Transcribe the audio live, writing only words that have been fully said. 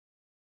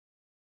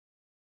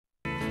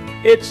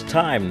It's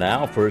time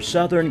now for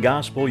Southern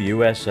Gospel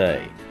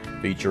USA,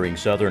 featuring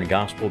Southern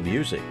gospel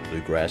music,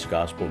 bluegrass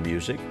gospel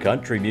music,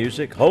 country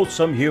music,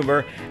 wholesome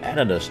humor, and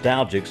a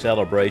nostalgic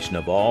celebration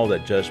of all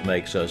that just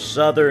makes us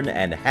Southern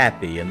and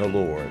happy in the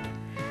Lord.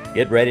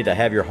 Get ready to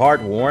have your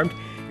heart warmed,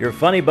 your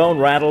funny bone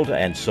rattled,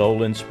 and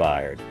soul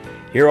inspired.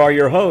 Here are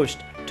your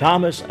hosts,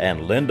 Thomas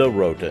and Linda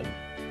Roughton.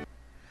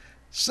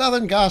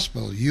 Southern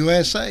Gospel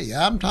USA.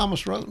 I'm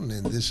Thomas Roughton,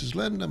 and this is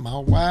Linda, my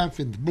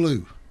wife in the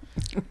blue.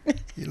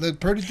 You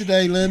look pretty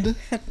today, Linda.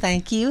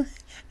 Thank you.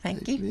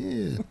 Thank you.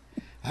 Yeah.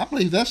 I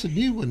believe that's a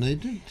new one,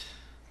 ain't it?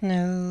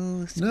 No,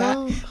 it's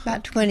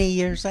about 20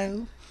 years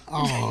old.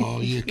 Oh,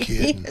 you're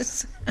kidding.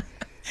 Yes.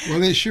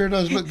 Well, it sure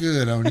does look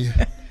good on you.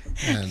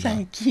 And,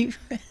 Thank you.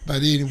 But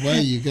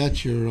anyway, you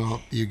got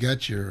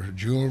your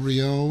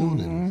jewelry on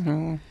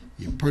and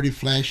your pretty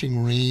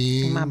flashing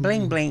ring. My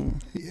bling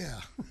bling.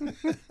 Yeah.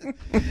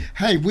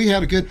 Hey, we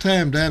had a good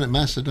time down at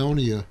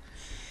Macedonia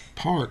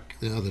Park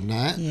the other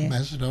night, Yeah.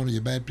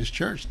 Macedonia Baptist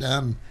Church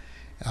down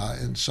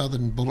in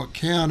southern Bullock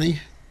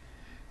County.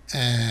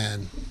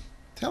 And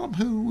tell them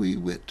who we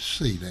went to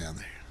see down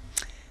there.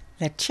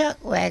 The Chuck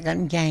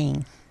Wagon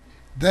Gang.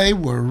 They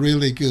were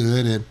really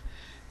good. And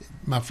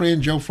my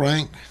friend Joe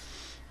Frank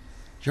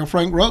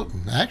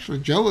Roughton, actually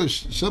Joe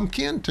is some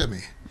kin to me.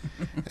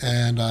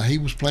 And he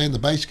was playing the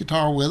bass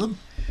guitar with them.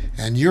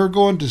 And you're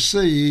going to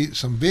see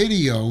some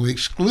video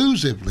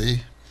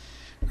exclusively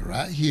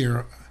right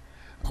here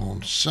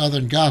on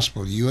Southern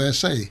Gospel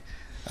USA,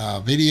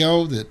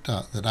 video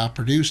that I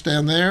produced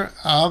down there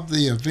of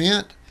the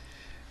event,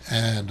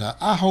 and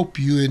I hope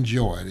you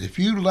enjoy it. If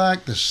you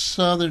like the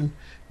Southern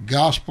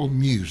Gospel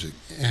music,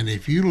 and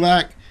if you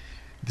like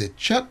the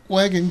Chuck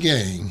Wagon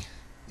Gang,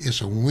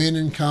 it's a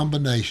winning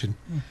combination.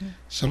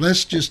 So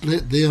let's just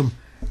let them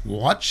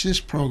watch this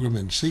program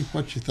and see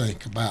what you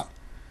think about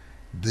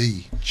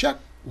the Chuck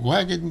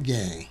Wagon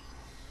Gang.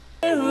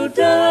 Will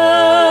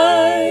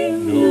die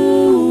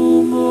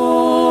no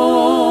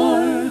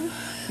more.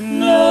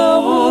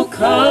 No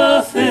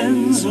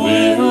coffins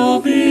will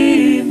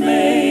be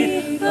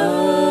made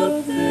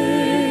up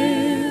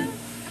there.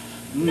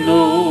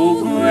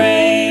 No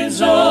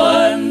graves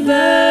on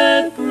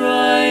that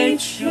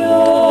bright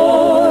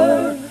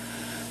shore.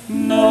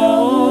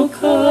 No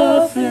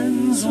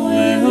coffins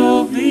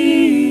will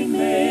be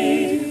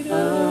made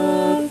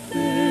up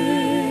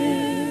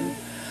there.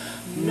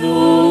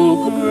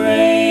 No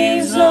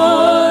graves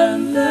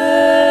on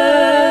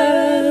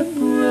that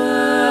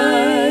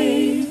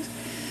bright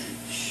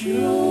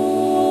shore.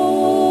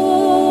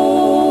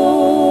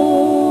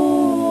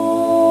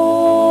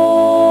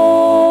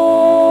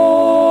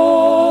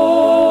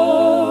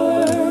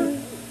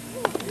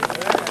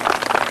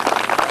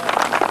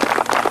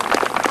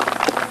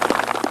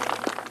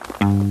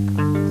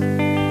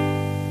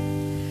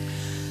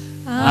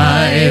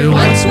 I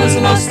once was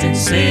lost in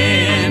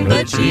sin,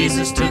 but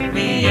Jesus took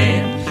me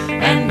in,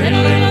 and then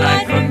a little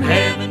light from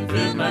heaven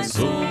filled my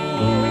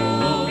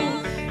soul.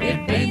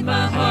 It bathed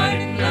my heart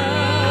in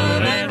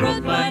love and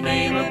wrote my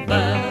name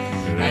above,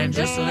 and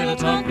just a little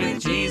talk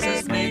with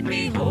Jesus made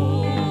me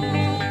whole.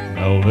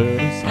 Now let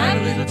us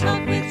Have a little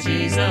talk with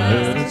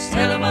Jesus,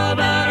 tell him all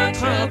about our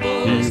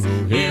troubles,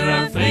 hear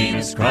our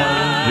faintest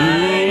cry,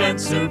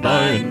 answer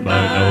by and by.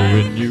 Now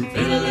when you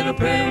Feel a little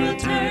prayer will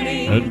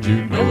turning, and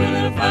you know a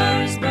little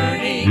fire is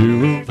burning, you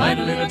will find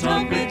a little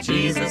talk with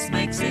Jesus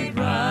makes it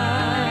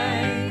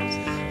right.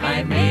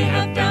 I may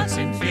have doubts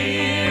and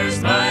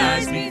fears, my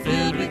eyes be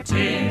filled with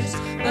tears,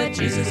 but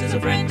Jesus is a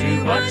friend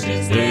who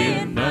watches day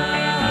and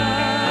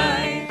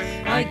night.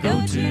 I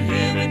go to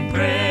him in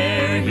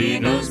prayer, he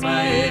knows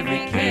my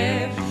every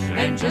care,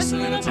 and just a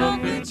little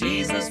talk with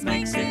Jesus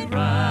makes it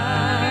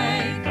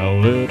right. now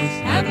let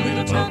us Have a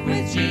little talk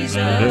with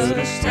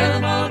Jesus, tell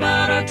him all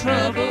about our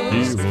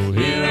troubles,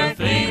 hear our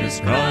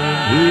faintest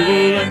cry,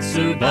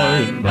 answer by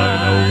and by.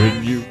 Now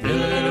when you Feel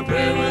a little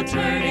prayer will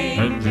turning,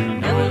 and you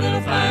know a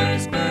little fire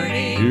is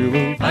burning, you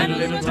will find a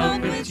little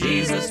talk with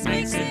Jesus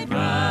makes it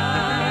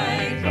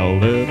right. now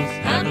let us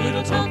Have a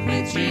little talk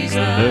with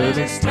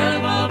Jesus, tell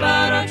him all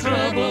about our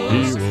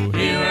troubles,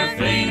 hear our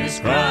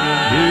faintest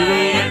cry,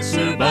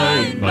 answer by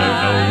and by.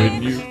 now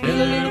when you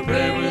Feel a little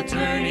prayer will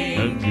turning,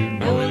 and you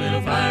know a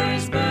little fire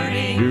is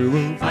burning, you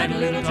will find a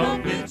little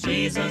talk with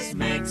Jesus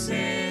makes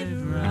it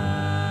right.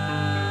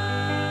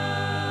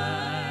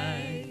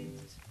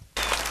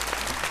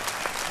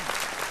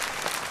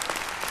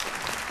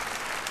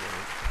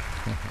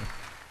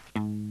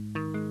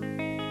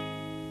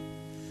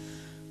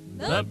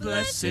 The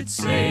blessed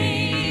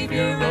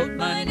Savior wrote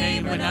my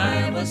name when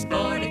I was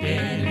born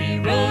again. He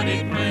wrote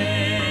it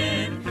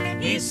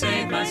when He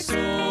saved my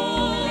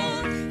soul.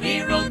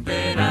 He wrote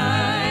that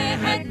I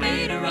had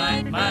made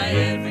right my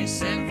every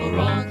sinful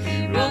wrong.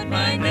 He wrote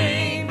my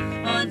name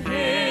on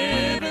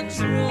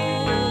heaven's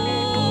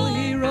roll.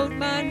 He wrote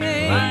my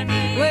name,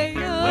 way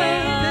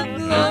up in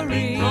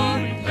glory.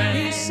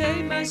 He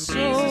saved my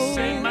soul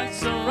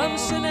from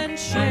sin and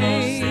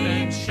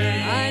shame.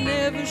 I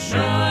never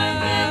shall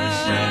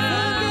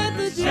forget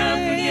the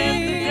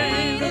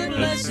day the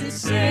blessed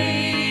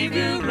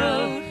Savior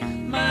wrote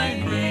my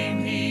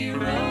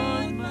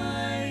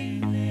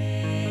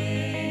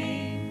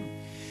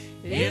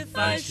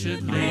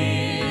should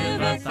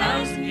live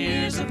 1,000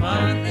 years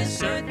upon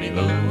this earth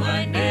below,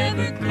 I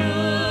never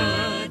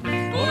could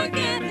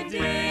forget the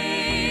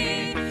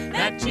day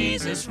that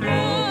Jesus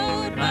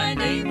wrote my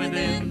name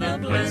within the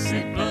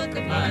blessed book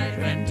of life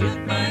and took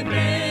my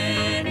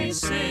many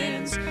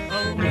sins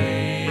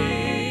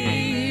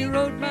away. He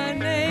wrote my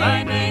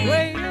name,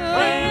 way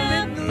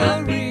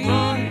up in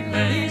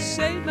glory. He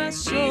saved my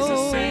soul,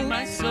 Jesus saved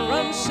my soul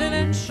from sin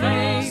and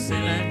shame.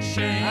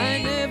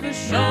 I never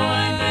shall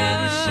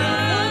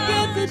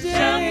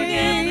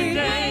forget the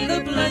day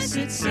the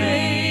blessed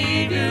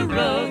Savior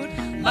wrote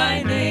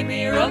my name.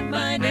 He wrote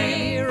my name.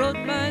 He wrote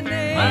my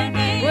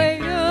name,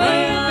 way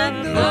up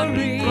in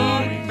glory.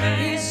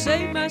 He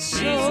saved my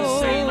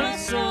soul,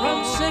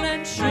 from sin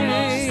and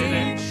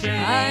shame.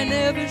 I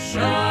never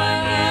shall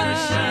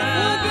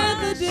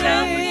forget the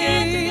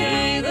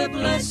day the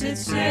blessed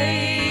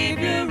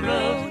Savior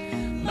wrote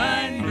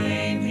my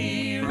name.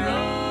 He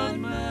wrote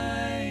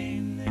my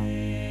name.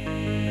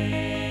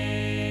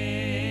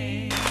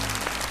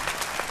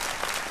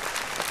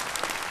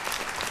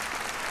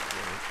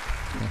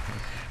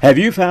 Have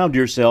you found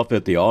yourself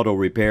at the auto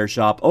repair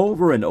shop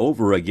over and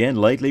over again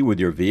lately with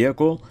your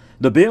vehicle?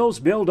 The bills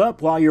build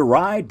up while your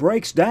ride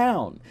breaks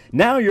down.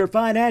 Now your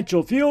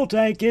financial fuel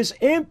tank is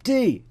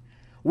empty.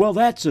 Well,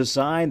 that's a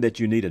sign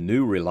that you need a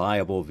new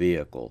reliable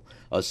vehicle.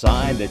 A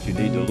sign that you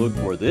need to look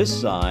for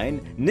this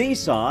sign,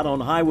 Nissan on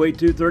Highway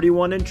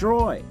 231 in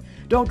Troy.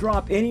 Don't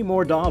drop any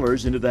more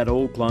dollars into that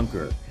old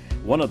clunker.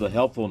 One of the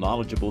helpful,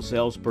 knowledgeable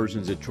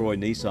salespersons at Troy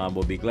Nissan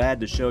will be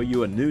glad to show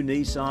you a new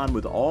Nissan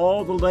with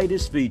all the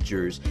latest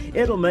features.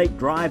 It'll make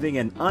driving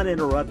an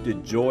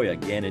uninterrupted joy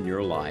again in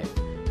your life.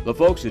 The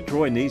folks at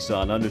Troy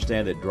Nissan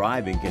understand that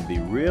driving can be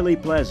really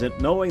pleasant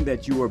knowing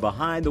that you are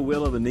behind the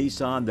wheel of a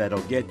Nissan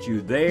that'll get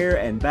you there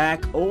and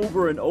back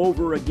over and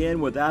over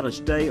again without a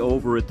stay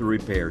over at the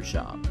repair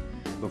shop.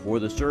 Before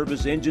the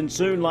service engine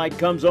soon light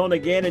comes on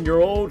again in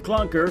your old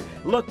clunker,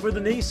 look for the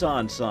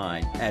Nissan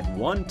sign at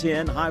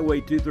 110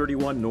 Highway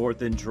 231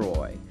 North in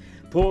Troy.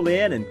 Pull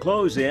in and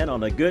close in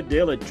on a good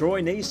deal at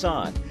Troy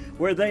Nissan,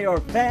 where they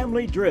are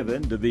family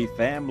driven to be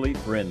family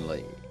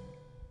friendly.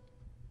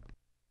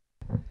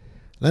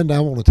 Linda, I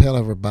want to tell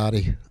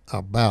everybody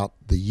about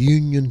the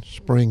Union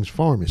Springs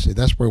Pharmacy.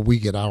 That's where we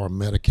get our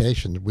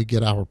medications. We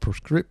get our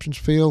prescriptions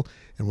filled,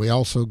 and we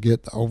also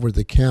get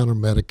over-the-counter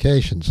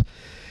medications.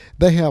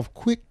 They have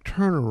quick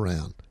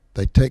turnaround.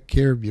 They take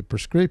care of your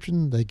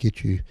prescription. They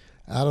get you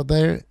out of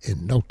there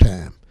in no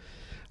time.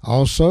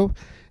 Also,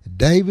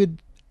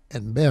 David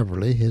and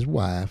Beverly, his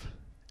wife,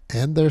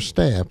 and their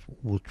staff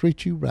will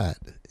treat you right,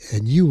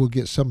 and you will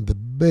get some of the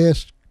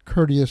best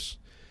courteous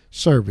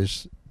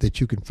service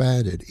that you can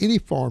find at any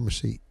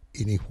pharmacy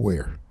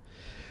anywhere.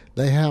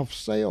 They have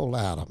sale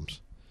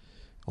items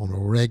on a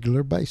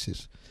regular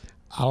basis.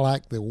 I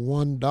like the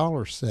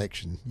 $1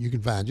 section. You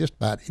can find just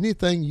about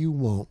anything you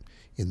want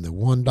in the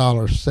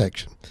 $1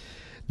 section.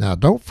 Now,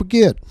 don't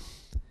forget,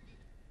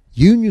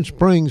 Union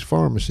Springs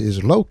Pharmacy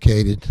is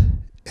located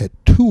at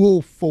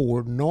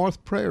 204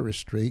 North Prairie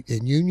Street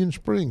in Union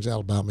Springs,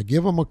 Alabama.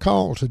 Give them a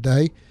call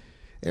today,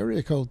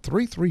 area code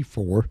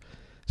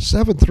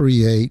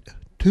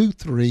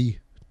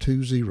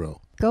 334-738-2320.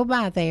 Go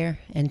by there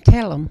and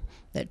tell them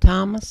that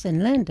Thomas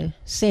and Linda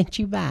sent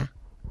you by.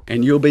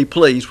 And you'll be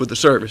pleased with the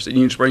service that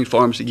Union Springs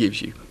Pharmacy gives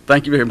you.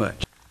 Thank you very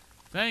much.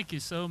 Thank you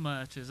so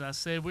much. As I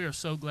said, we are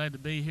so glad to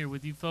be here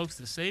with you folks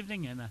this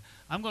evening, and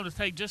I'm going to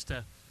take just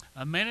a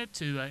minute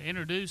to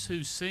introduce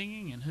who's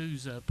singing and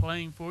who's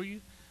playing for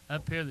you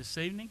up here this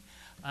evening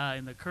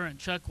in the current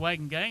Chuck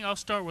Wagon Gang. I'll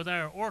start with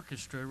our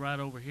orchestra right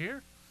over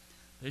here.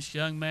 This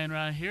young man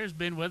right here has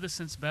been with us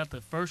since about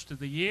the first of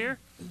the year,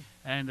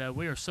 and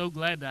we are so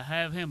glad to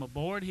have him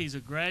aboard. He's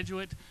a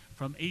graduate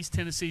from East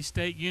Tennessee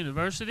State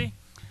University,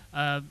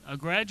 a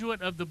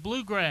graduate of the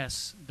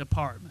Bluegrass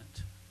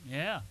Department.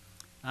 Yeah,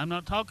 I'm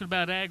not talking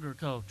about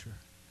agriculture.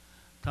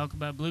 I'm talking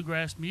about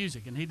bluegrass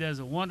music, and he does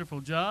a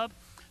wonderful job,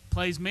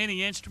 plays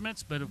many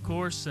instruments, but of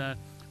course,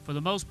 for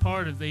the most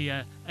part of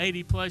the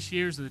 80-plus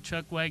years of the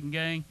Chuck Wagon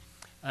Gang,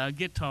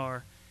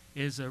 guitar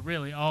is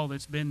really all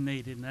that's been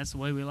needed, and that's the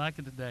way we like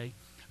it today.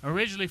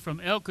 Originally from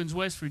Elkins,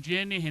 West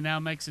Virginia, he now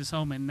makes his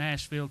home in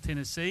Nashville,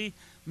 Tennessee,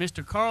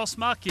 Mr. Carl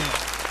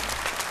Smockula.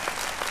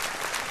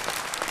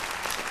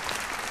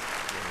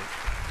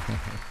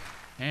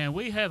 And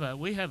we have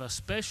a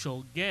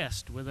special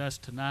guest with us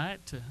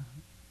tonight.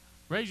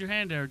 Raise your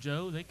hand there,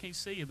 Joe. They can't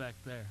see you back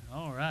there.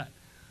 All right.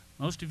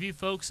 Most of you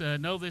folks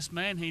know this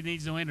man. He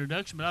needs no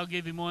introduction, but I'll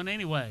give him one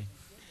anyway.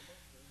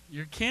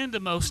 You're kin to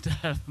most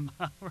of them.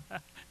 All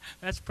right.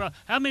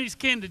 How many's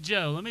kin to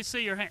Joe? Let me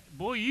see your hand.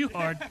 Boy, you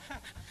weren't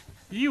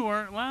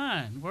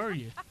lying, were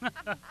you?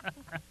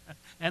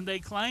 And they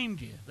claimed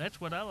you. That's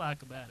what I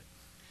like about it.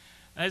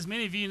 As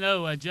many of you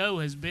know, Joe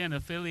has been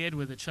affiliated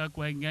with the Chuck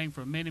Wagon Gang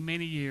for many,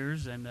 many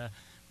years and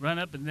run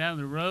up and down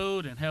the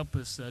road and help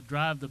us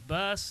drive the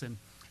bus and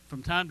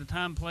from time to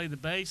time play the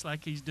bass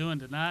like he's doing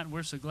tonight. And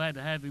we're so glad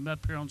to have him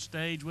up here on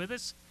stage with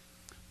us.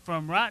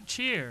 From right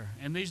here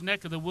in these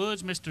neck of the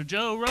woods, Mr.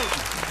 Joe Roughton.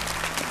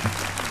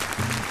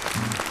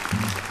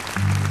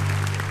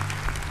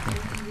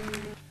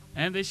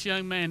 And this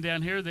young man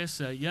down here,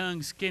 this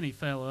young skinny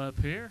fellow up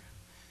here,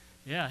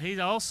 yeah, he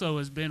also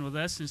has been with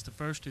us since the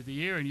first of the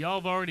year, and y'all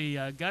have already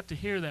got to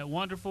hear that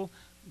wonderful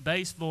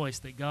bass voice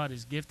that God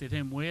has gifted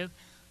him with.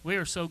 We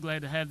are so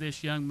glad to have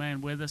this young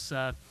man with us.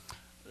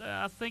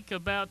 I think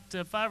about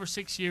 5 or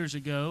 6 years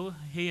ago,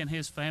 he and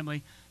his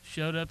family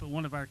showed up at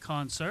one of our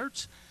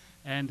concerts,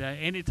 and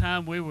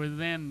anytime we were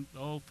within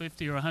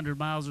 50 or 100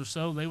 miles or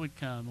so, they would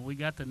come, and we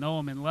got to know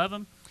him and love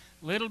him.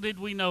 Little did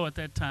we know at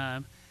that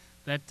time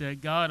that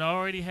God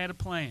already had a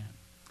plan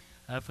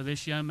for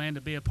this young man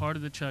to be a part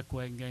of the Chuck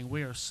Wagon Gang.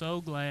 We are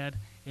so glad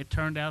it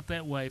turned out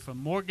that way. From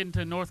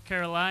Morganton, North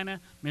Carolina,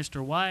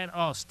 Mr. Wyatt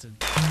Austin.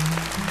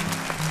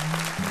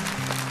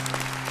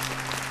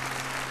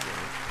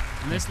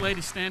 And this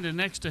lady standing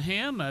next to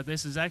him,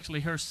 this is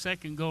actually her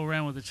second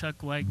go-around with the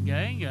Chuck Wagon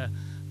Gang.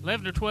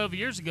 11 or 12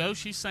 years ago,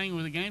 she sang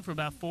with the gang for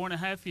about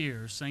 4.5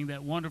 years, sang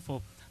that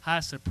wonderful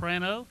high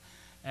soprano,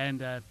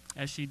 and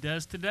as she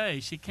does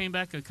today. She came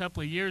back a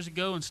couple of years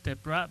ago and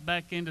stepped right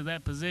back into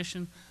that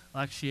position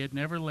like she had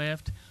never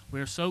left.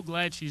 We're so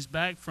glad she's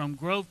back. From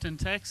Roughton,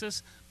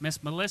 Texas,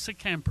 Miss Melissa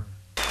Kemper.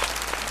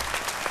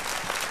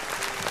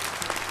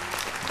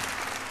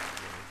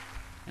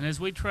 And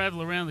as we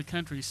travel around the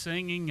country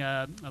singing,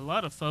 a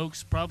lot of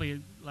folks,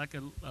 probably like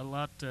a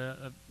lot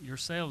of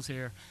yourselves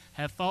here,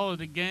 have followed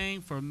the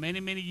gang for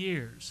many, many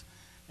years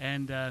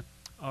and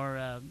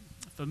are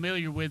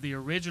familiar with the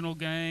original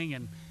gang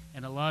and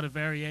a lot of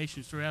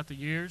variations throughout the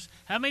years.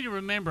 How many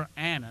remember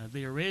Anna,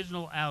 the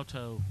original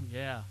alto?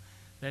 Yeah,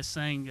 that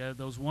sang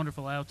those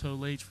wonderful alto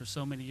leads for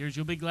so many years.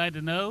 You'll be glad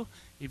to know,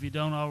 if you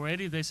don't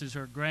already, this is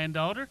her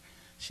granddaughter.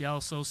 She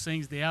also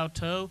sings the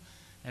alto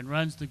and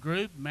runs the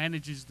group,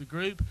 manages the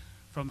group.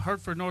 From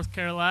Hertford, North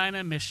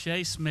Carolina, Miss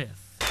Shay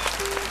Smith.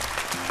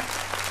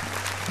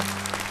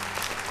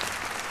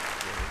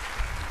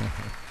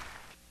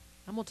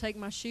 I'm going to take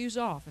my shoes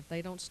off if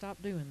they don't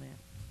stop doing that.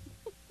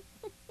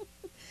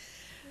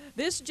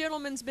 This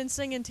gentleman's been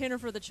singing tenor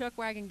for the Chuck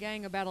Wagon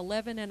Gang about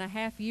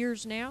 11.5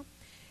 years now.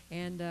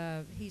 And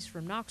he's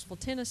from Knoxville,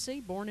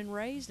 Tennessee, born and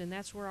raised, and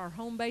that's where our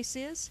home base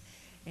is.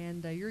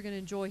 And you're going to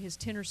enjoy his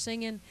tenor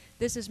singing.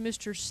 This is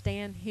Mr.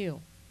 Stan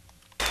Hill.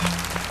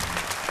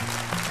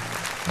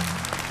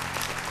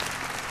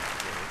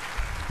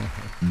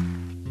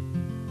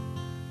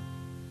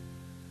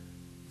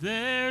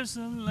 There's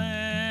a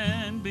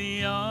land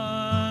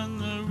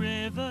beyond the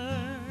river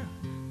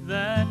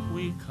that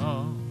we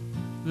call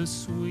the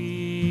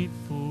sweet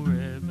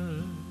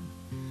forever,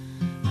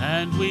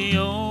 and we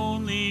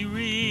only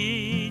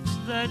reach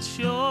that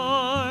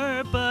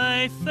shore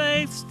by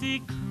faith's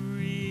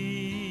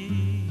decree.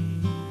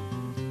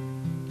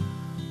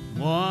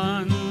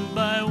 One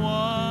by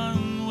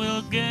one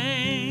we'll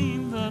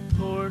gain the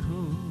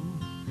portal,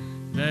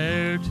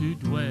 there to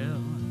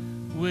dwell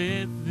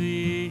with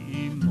the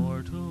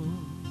immortal.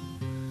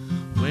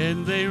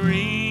 When they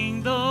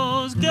ring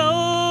those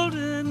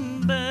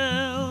golden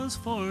bells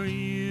for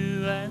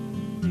you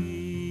and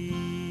me,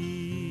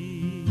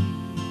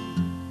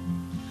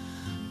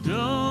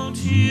 don't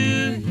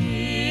you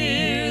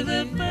hear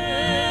the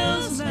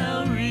bells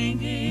now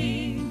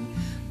ringing?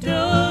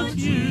 Don't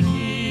you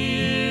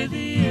hear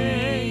the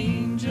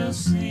angels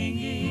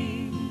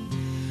singing?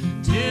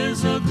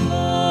 'Tis a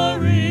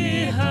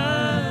glory,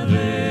 hallelujah,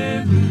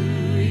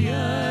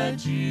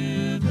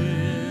 jubilee,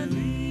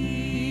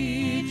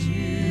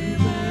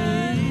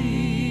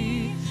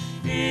 jubilee,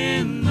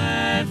 in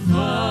that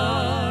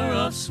far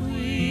off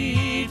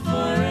sweet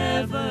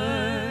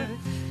forever,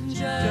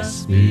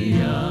 just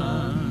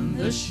beyond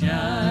the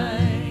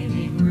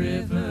shining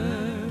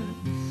river.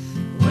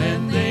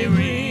 When they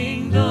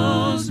ring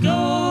those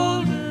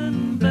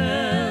golden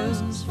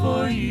bells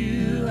for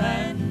you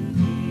and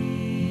me.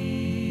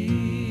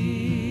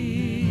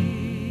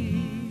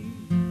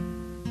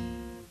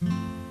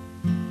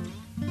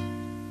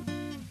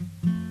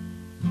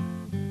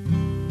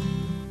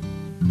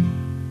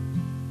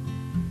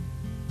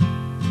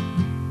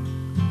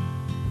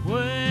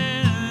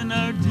 When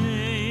our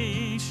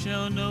days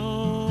shall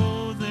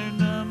know their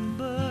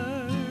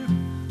number,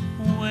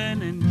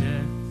 when in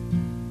death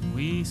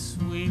we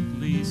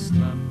sweetly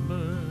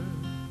slumber,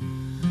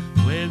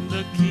 when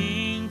the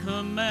King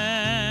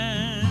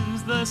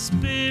commands the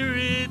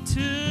spirit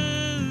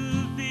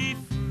to be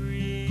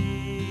free,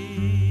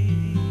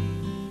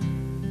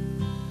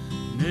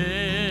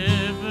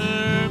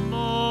 never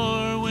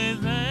more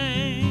with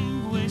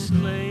anguish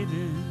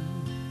laden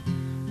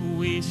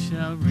we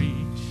shall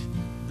reach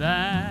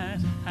that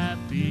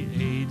happy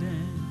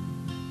Eden.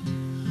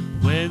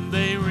 When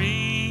they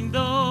ring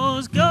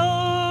those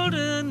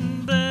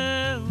golden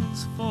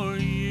bells for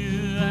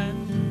you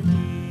and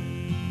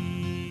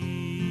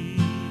me,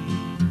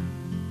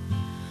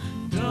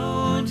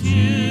 don't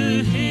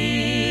you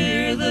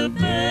hear the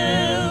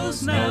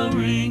bells now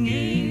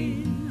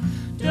ringing?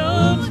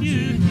 Don't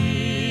you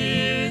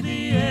hear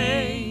the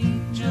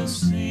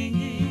angels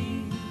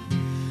singing?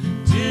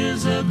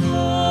 'Tis a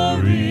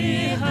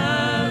glory,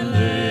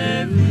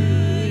 hallelujah,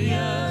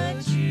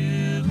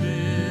 jubilee,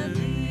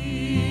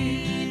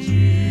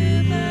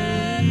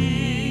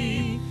 jubilee,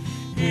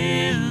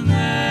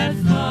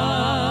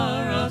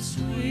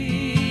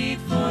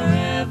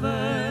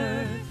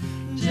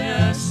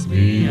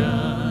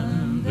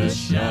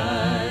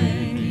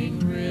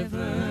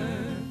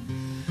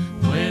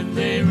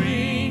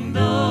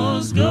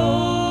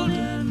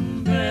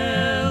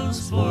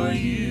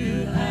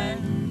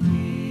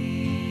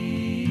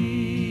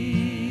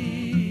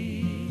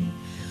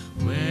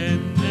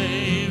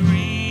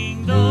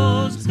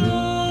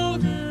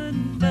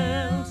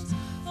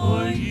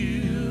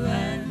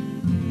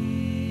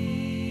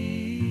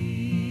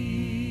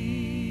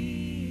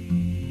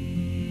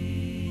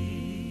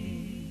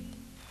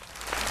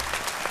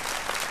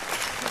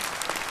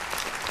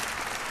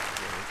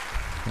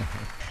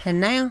 And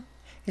now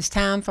it's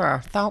time for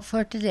our thought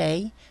for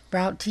today,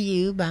 brought to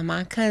you by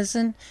my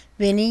cousin,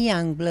 Benny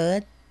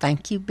Youngblood.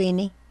 Thank you,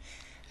 Benny.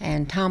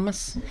 And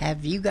Thomas,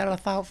 have you got a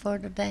thought for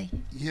today?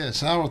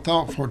 Yes, our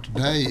thought for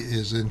today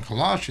is in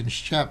Colossians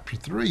chapter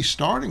 3,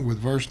 starting with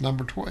verse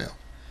number 12.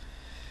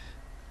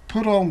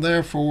 Put on,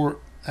 therefore,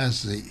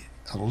 as the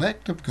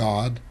elect of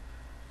God,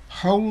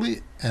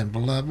 holy and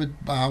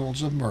beloved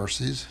bowels of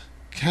mercies,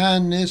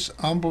 kindness,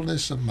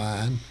 humbleness of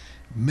mind,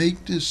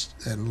 meekness,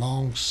 and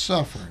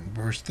long-suffering.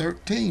 Verse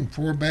 13,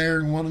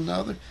 forbearing one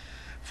another,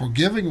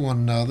 forgiving one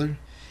another,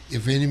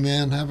 if any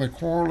man have a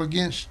quarrel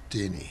against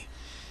any.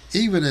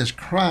 Even as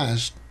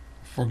Christ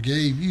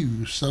forgave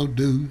you, so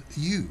do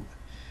you.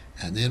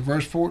 And then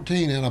verse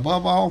 14, and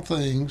above all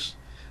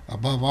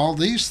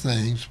these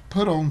things,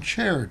 put on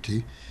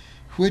charity,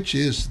 which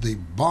is the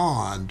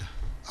bond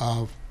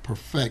of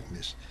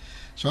perfectness.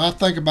 So I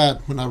think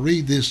about when I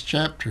read this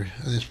chapter,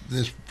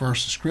 this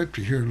verse of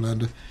scripture here,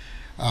 Linda,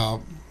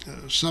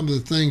 some of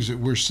the things that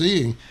we're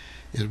seeing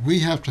is we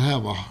have to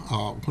have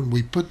when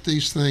we put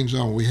these things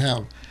on, we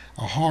have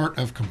a heart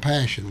of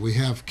compassion, we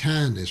have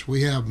kindness,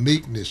 we have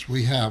meekness,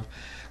 we have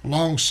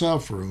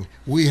long-suffering,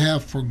 we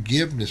have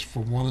forgiveness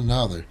for one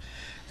another.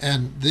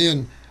 And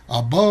then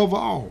above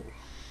all,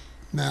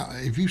 now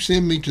if you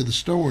send me to the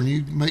store and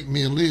you make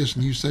me a list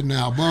and you say,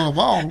 now above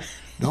all,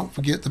 don't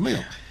forget the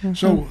milk. Mm-hmm.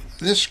 So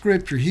this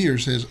scripture here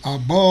says,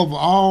 above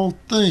all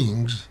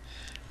things,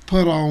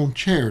 put on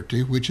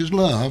charity, which is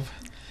love,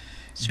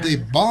 the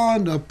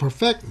bond of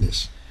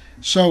perfectness.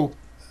 So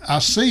I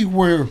see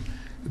where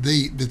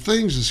the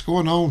things that's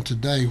going on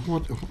today,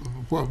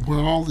 where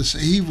all this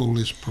evil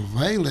is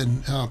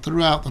prevailing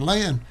throughout the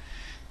land,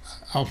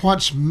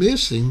 what's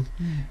missing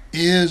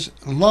is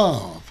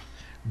love,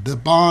 the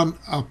bond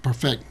of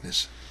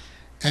perfectness.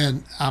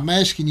 And I'm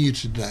asking you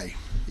today,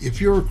 if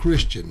you're a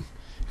Christian,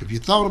 if you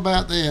thought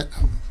about that,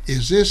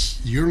 is this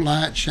your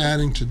light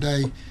shining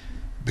today,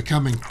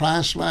 becoming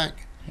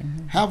Christ-like?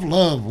 Mm-hmm. Have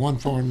love one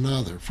for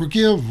another.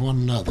 Forgive one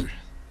another.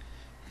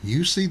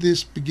 You see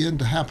this begin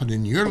to happen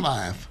in your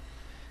life,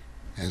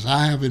 as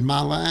I have in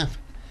my life.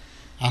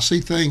 I see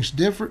things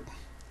different,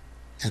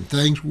 and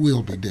things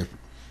will be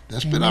different.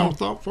 That's been our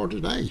thought for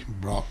today,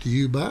 brought to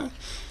you by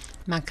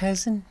my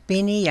cousin,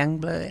 Benny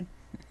Youngblood.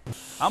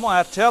 I'm going to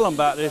have to tell them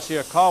about this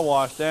here car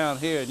wash down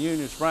here in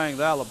Union Springs,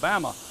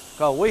 Alabama,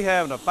 because we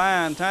having a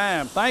fine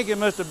time. Thank you,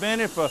 Mr.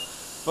 Benny,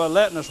 for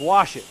letting us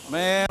wash it.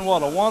 Man,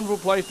 what a wonderful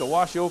place to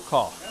wash your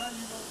car.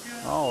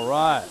 All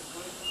right.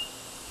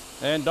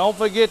 And don't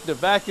forget the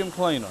vacuum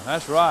cleaner.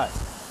 That's right.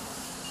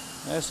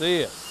 That's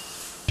it.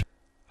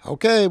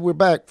 Okay, we're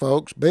back,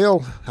 folks.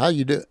 Bill, how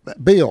you doing?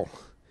 Bill,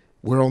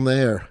 we're on the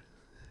air.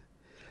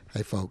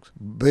 Hey, folks,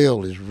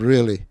 Bill is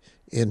really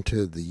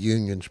into the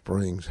Union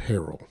Springs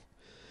Herald.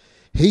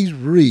 He's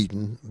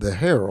reading the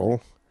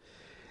Herald,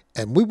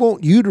 and we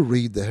want you to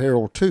read the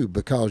Herald too,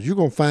 because you're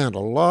going to find a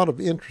lot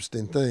of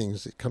interesting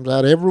things that comes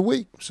out every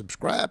week.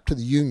 Subscribe to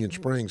the Union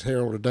Springs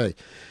Herald today,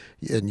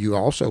 and you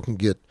also can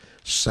get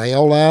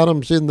sale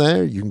items in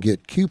there. You can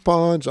get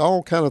coupons,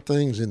 all kind of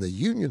things in the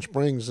Union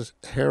Springs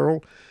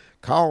Herald.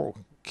 Call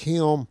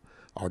Kim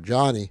or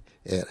Johnny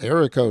at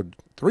area code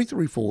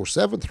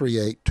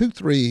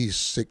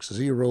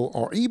 334-738-2360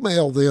 or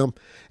email them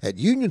at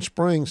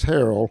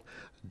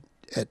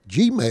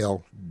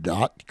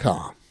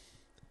unionspringsherald@gmail.com.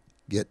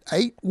 Get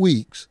 8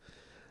 weeks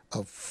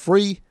of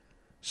free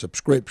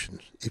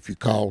subscriptions if you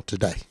call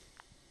today.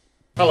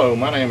 Hello,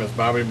 my name is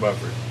Bobby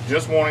Bufford.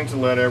 Just wanting to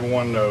let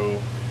everyone know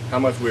how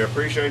much we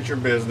appreciate your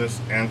business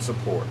and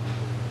support.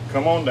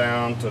 Come on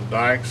down to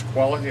Dyke's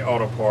Quality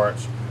Auto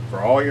Parts for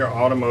all your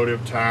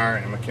automotive, tire,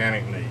 and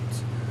mechanic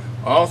needs.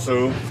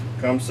 Also,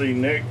 come see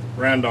Nick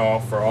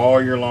Randolph for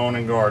all your lawn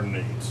and garden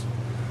needs.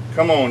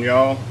 Come on,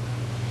 y'all,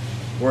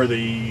 where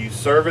the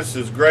service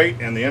is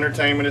great and the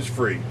entertainment is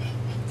free.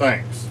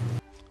 Thanks.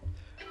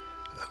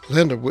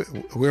 Linda,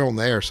 we're on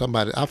the air.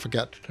 I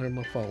forgot to turn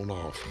my phone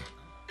off.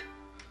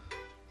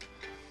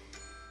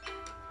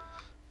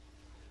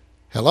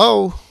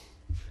 Hello?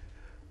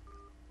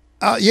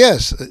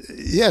 Yes,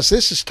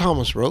 this is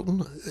Thomas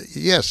Roughton.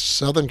 Yes,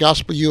 Southern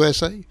Gospel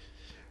USA.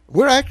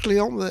 We're actually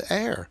on the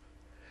air.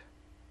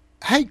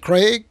 Hey,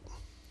 Craig.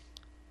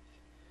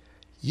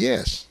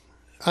 Yes,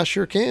 I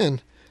sure can.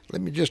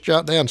 Let me just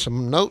jot down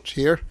some notes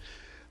here.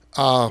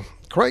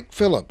 Craig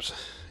Phillips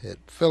at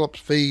Phillips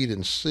Feed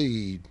and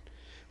Seed,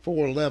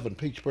 411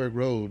 Peachburg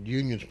Road,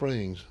 Union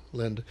Springs,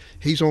 Linda.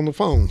 He's on the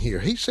phone here.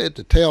 He said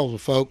to tell the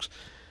folks,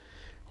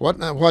 what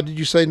did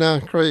you say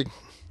now, Craig?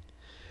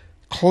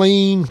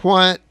 Clean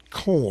white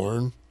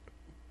corn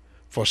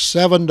for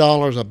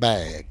 $7 a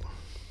bag.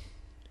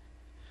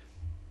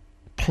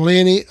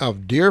 Plenty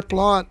of deer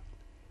plot,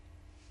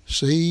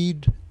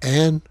 seed,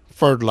 and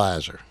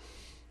fertilizer.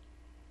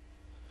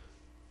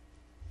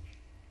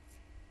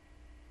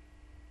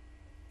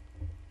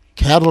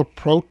 Cattle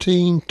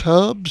protein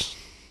tubs.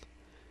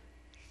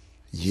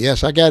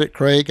 Yes, I got it,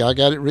 Craig. I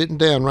got it written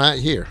down right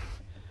here.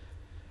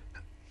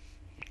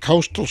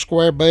 Coastal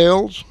square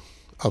bales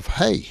of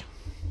hay.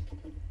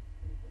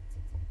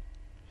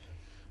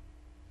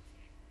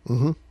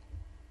 Mm-hmm.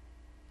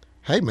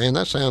 Hey, man,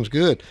 that sounds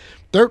good.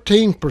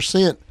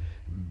 13%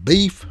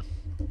 beef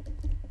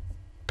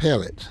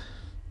pellets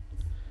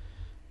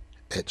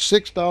at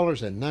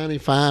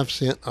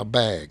 $6.95 a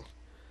bag.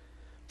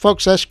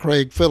 Folks, that's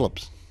Craig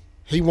Phillips.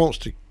 He wants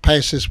to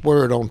pass this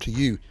word on to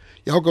you.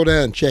 Y'all go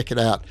down and check it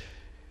out.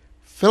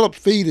 Phillips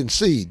Feed and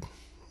Seed,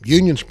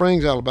 Union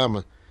Springs,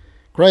 Alabama.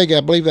 Craig,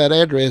 I believe that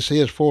address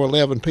is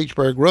 411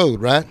 Peachburg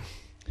Road, right?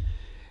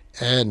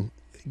 And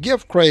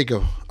give Craig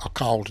a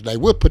call today.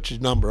 We'll put your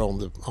number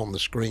on the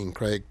screen,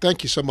 Craig.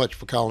 Thank you so much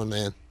for calling,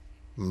 man.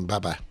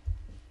 Bye-bye.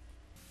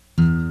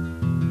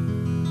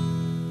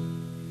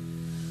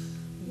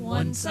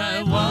 Once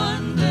I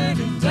wandered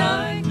in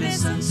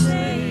darkness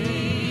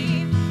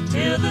unsaved,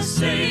 till the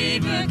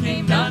Savior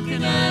came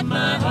knocking at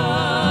my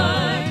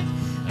heart,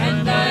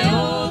 and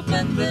I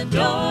opened the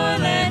door,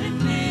 let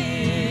him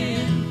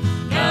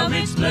in. Now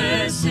rich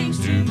blessings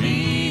to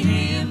me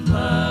he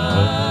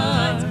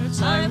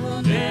imparts. I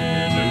will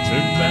never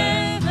turn back.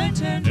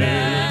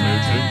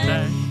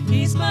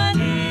 He's my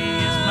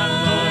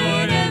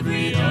Lord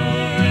every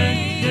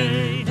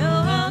day. No,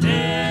 I'll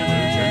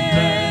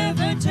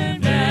never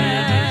turn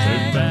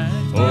back.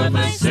 For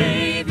my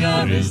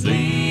Savior is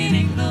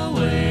leading the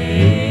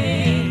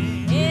way.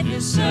 In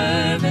his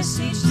service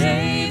each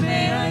day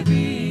may I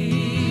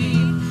be,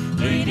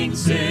 leading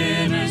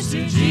sinners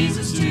to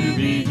Jesus to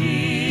be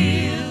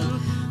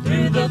healed,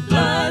 through the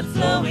blood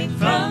flowing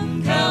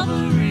from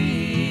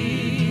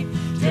Calvary,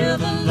 till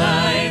the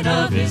light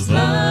of his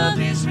love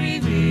is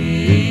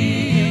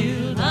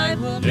revealed. I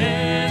will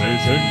never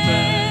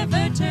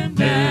turn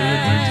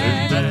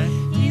back.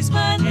 He's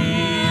my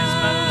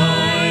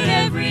Lord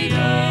every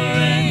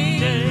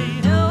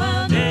day. No,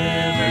 I'll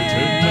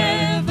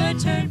never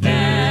turn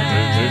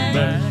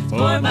back.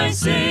 For my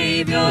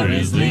Savior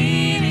is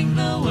leading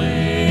the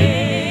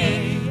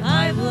way.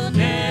 I will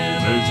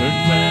never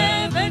turn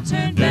back.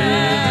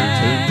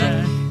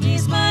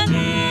 He's my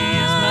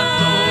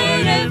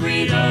Lord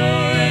every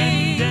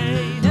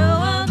day. No,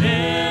 I'll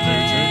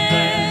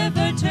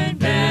never turn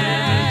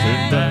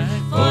back.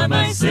 For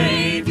my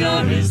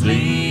Savior is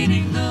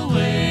leading the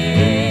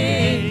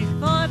way.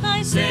 For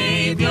my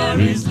Savior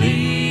is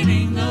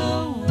leading the way.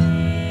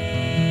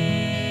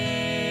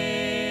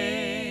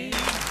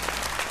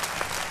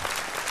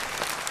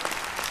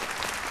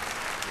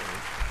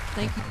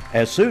 Thank you.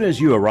 As soon as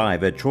you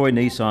arrive at Troy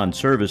Nissan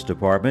Service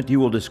Department, you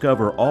will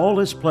discover all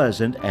is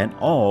pleasant and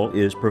all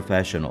is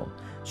professional.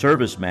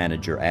 Service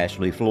Manager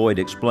Ashley Floyd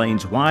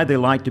explains why they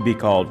like to be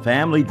called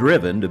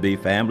family-driven to be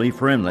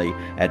family-friendly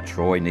at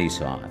Troy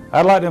Nissan.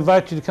 I'd like to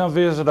invite you to come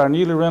visit our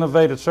newly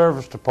renovated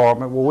service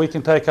department, where we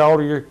can take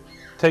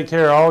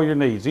care of all your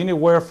needs,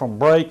 anywhere from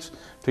brakes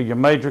to your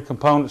major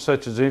components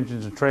such as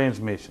engines and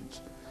transmissions.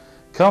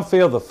 Come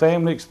feel the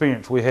family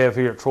experience we have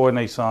here at Troy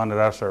Nissan at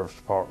our service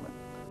department.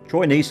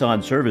 Troy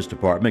Nissan Service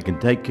Department can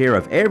take care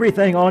of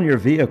everything on your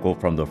vehicle,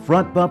 from the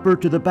front bumper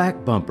to the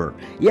back bumper.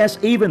 Yes,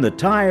 even the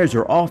tires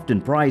are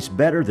often priced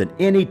better than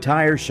any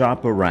tire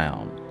shop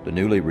around. The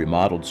newly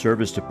remodeled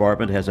service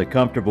department has a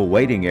comfortable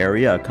waiting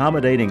area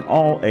accommodating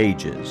all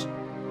ages.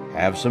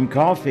 Have some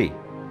coffee,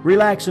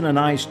 relax in a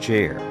nice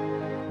chair,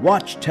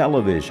 watch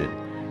television,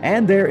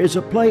 and there is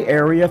a play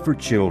area for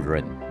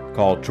children.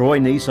 Call Troy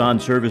Nissan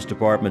Service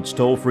Department's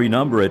toll-free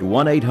number at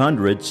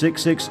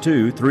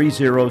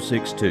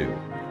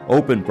 1-800-662-3062.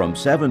 Open from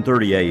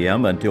 7:30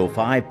 a.m. until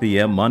 5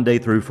 p.m. Monday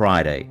through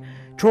Friday.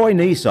 Troy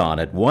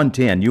Nissan at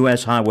 110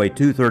 U.S. Highway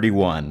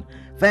 231.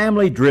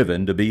 Family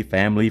driven to be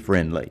family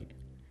friendly.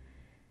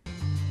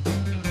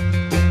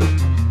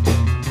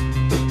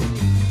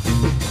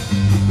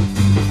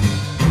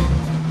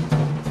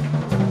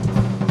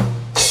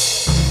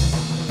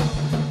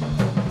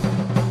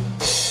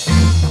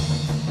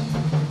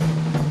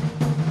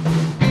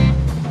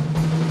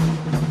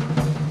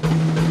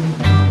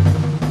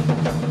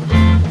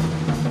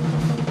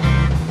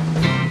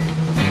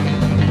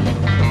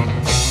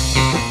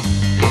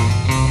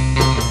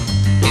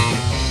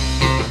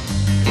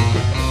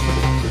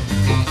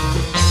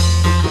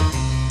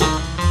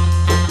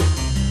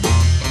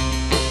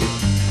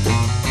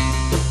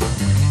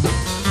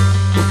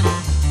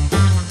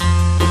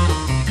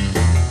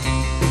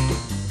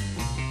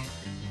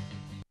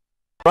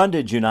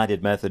 Brundage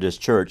United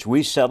Methodist Church,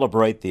 we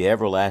celebrate the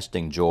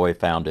everlasting joy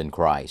found in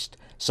Christ.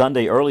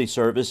 Sunday early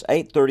service,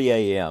 8:30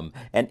 a.m.,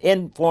 an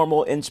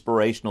informal,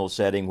 inspirational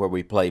setting where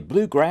we play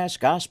bluegrass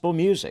gospel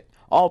music.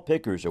 All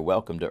pickers are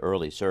welcome to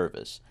early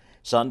service.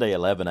 Sunday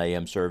 11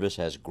 a.m. service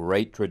has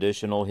great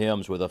traditional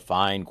hymns with a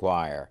fine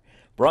choir.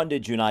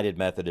 Brundage United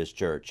Methodist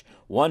Church,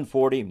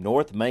 140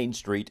 North Main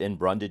Street in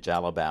Brundage,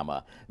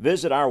 Alabama.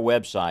 Visit our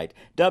website,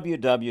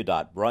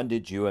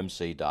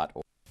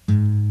 www.brundageumc.org.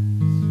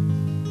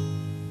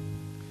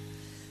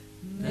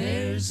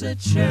 There's a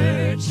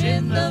church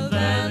in the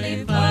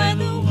valley by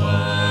the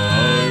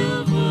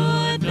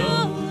wildwood,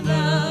 no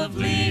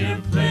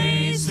lovelier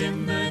place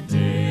in the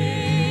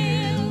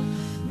dale.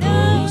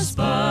 No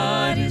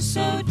spot is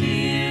so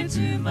dear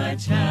to my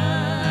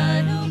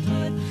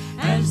childhood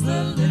as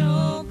the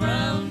little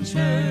brown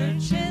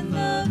church in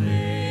the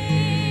vale.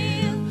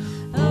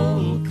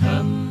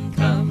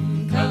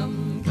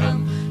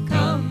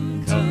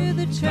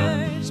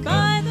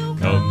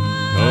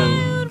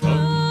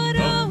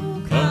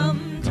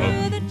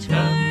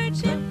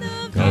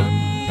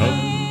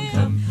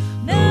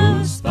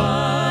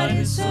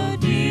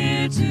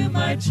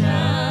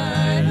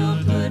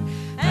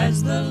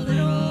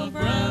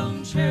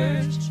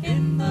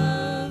 in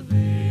the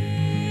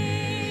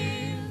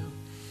vale.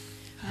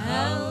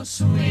 How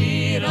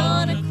sweet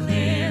on a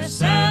clear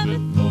Sabbath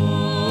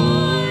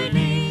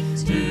morning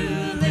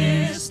to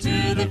list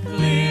to the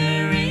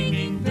clear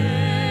ringing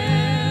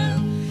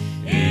bell.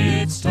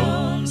 Its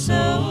tones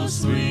so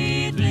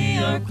sweetly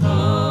are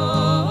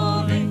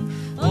calling,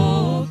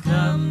 oh,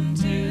 come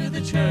to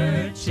the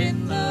church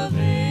in the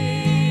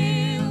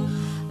vale.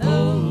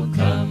 Oh,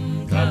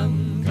 come,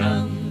 come,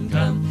 come,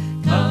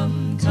 come,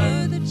 come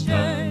to the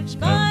church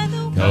by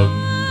the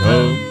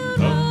wild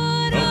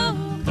wood.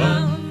 Oh,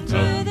 come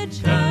to the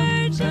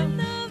church in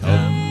the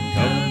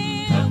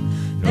vale.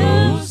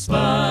 No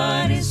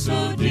spot is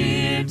so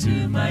dear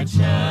to my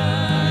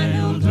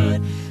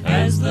childhood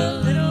as the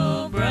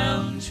little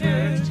brown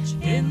church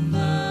in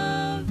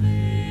the vale.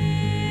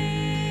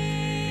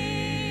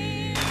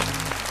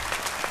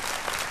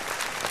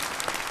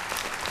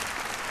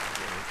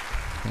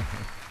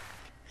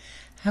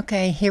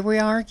 Okay, here we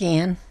are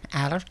again,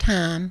 out of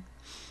time.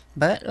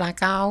 But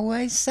like I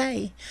always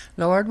say,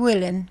 Lord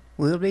willing,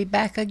 we'll be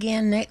back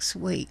again next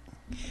week.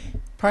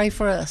 Pray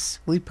for us.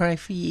 We pray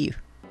for you.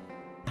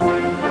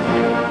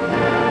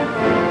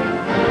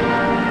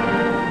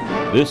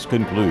 This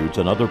concludes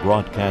another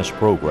broadcast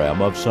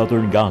program of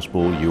Southern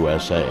Gospel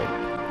USA,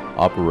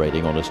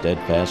 operating on a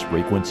steadfast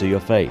frequency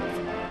of faith,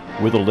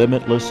 with a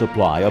limitless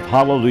supply of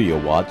hallelujah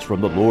watts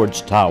from the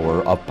Lord's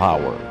Tower of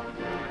Power.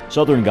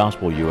 Southern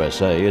Gospel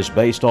USA is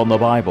based on the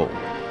Bible,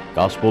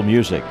 gospel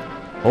music,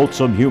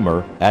 wholesome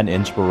humor, and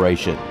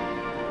inspiration.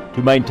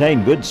 To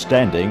maintain good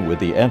standing with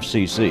the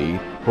FCC,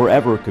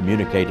 forever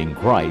communicating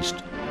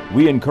Christ,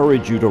 we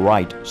encourage you to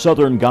write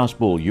Southern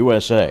Gospel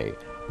USA,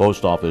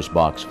 Post Office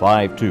Box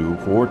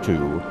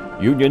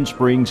 5242, Union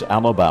Springs,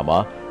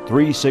 Alabama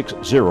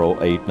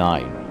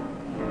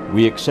 36089.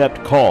 We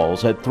accept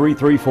calls at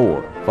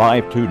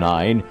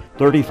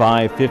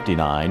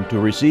 334-529-3559 to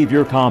receive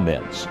your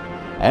comments,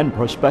 and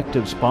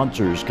prospective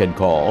sponsors can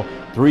call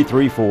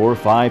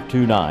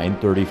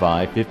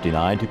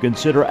 334-529-3559 to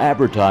consider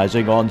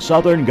advertising on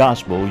Southern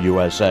Gospel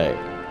USA.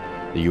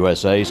 The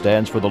USA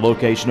stands for the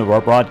location of our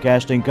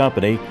broadcasting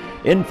company,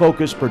 In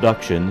Focus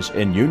Productions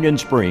in Union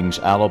Springs,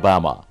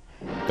 Alabama.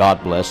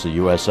 God bless the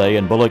USA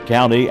and Bullock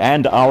County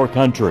and our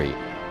country.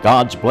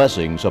 God's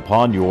blessings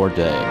upon your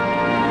day.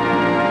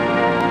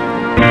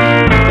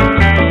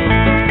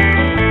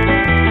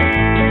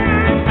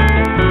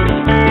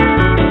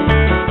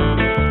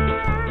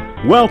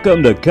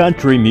 Welcome to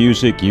Country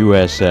Music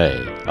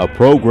USA, a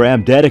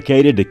program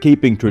dedicated to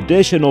keeping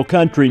traditional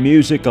country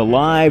music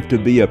alive to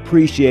be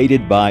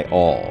appreciated by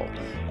all.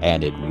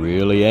 And it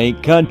really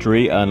ain't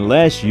country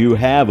unless you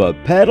have a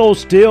pedal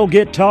steel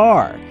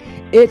guitar.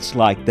 It's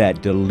like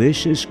that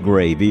delicious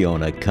gravy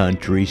on a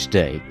country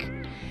steak.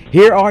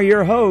 Here are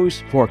your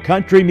hosts for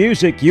Country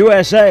Music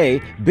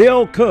USA,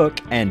 Bill Cook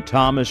and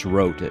Thomas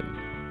Roughton.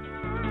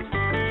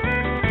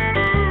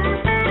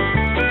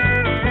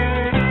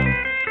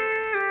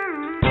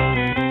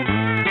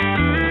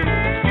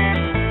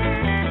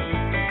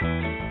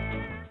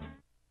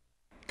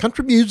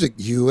 Country Music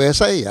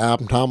USA.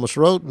 I'm Thomas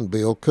Roughton.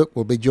 Bill Cook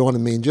will be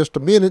joining me in just a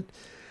minute.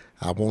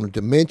 I wanted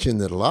to mention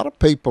that a lot of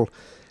people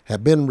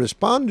have been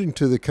responding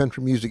to the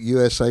Country Music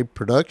USA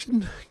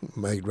production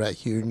made right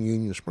here in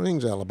Union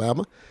Springs,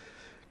 Alabama.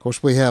 Of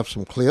course, we have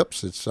some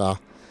clips that's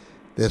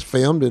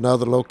filmed in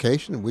other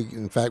locations.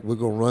 In fact, we're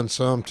going to run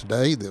some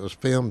today that was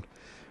filmed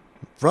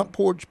front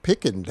porch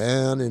picking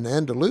down in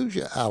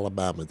Andalusia,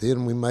 Alabama.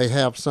 Then we may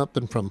have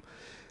something from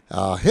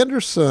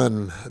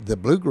Henderson, the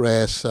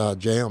bluegrass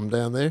jam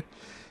down there,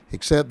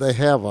 except they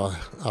have a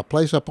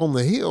place up on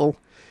the hill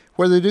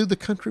where they do the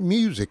country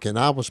music, and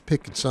I was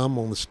picking some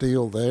on the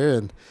steel there.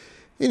 And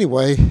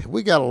anyway,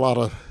 we got a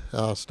lot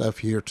of stuff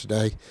here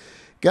today.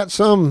 Got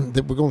some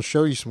that we're going to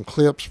show you some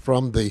clips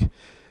from the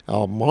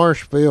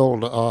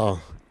Marshfield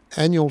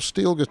annual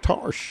steel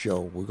guitar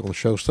show. We're going to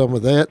show some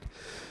of that.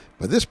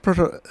 But this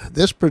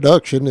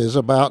production is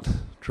about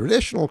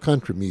traditional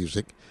country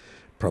music,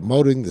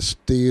 promoting the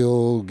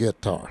steel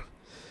guitar.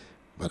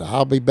 But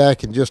I'll be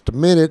back in just a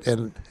minute,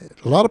 and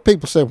a lot of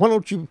people say, why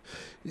don't you,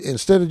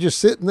 instead of just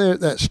sitting there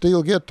at that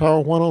steel guitar,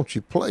 why don't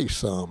you play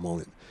some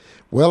on it?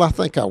 Well, I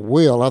think I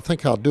will. I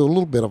think I'll do a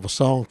little bit of a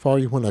song for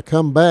you when I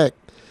come back,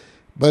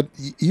 but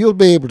you'll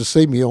be able to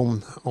see me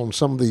on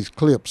some of these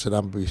clips that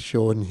I'll be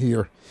showing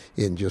here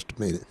in just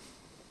a minute.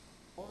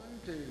 1,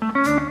 2.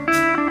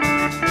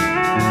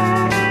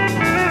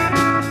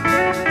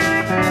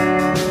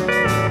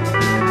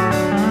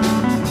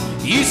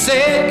 You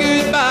said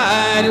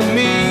goodbye to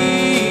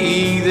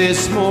me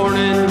this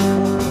morning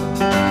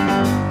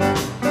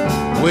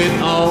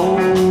with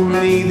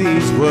only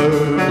these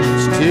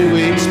words to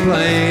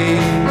explain.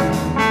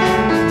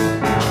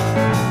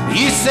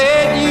 You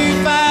said you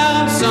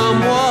found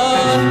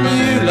someone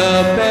you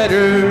love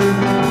better,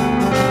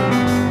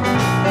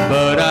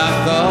 but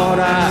I thought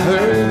I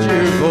heard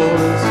your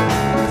voice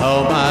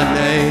call my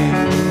name.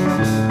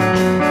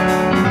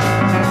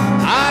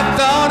 I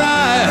thought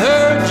I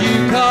heard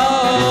you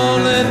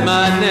calling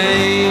my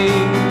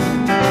name.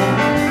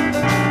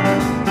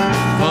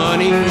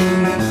 Funny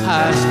how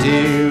I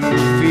still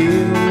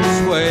feel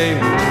this way.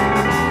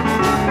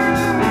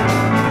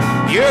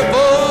 Your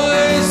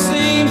voice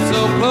seemed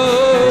so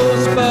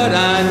close, but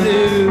I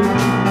knew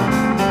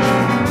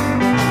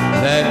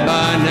that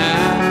by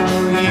now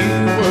you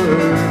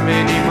were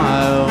many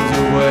miles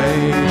away.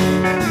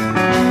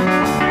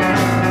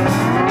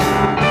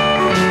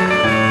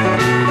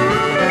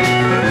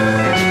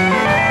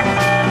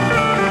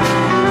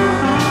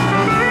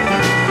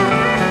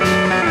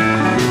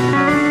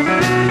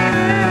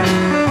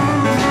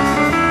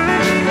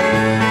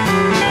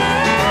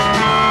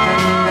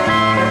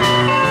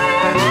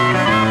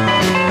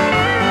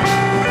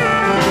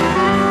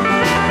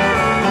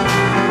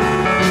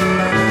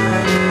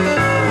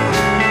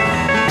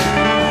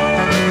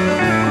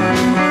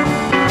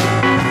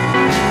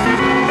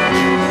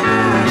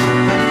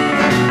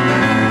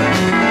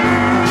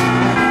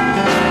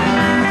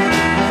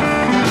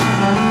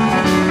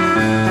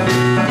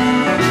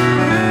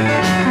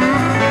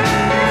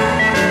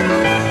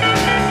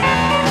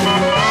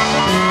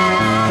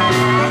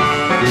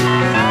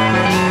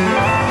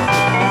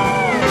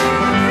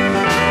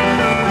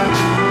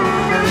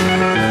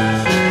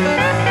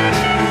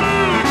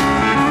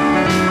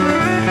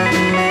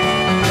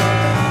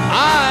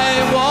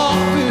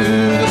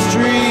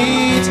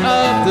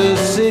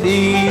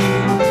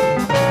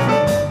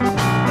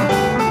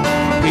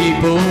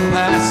 People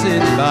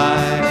passing by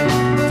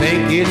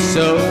think it's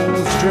so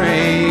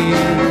strange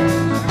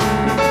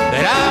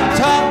that I'm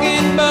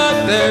talking,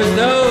 but there's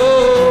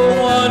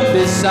no one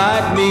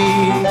beside me.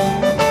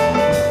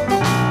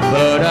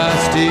 But I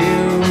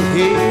still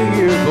hear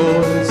your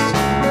voice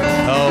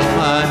call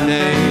my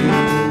name.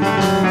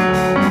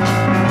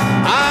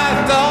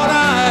 I thought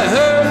I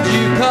heard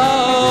you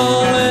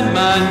calling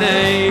my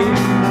name.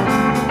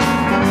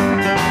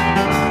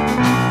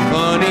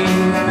 Funny,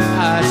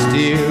 I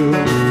still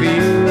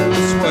feel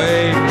this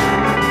way.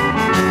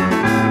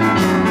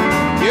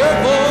 Your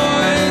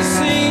voice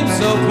seems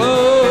so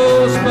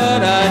close,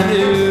 but I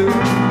knew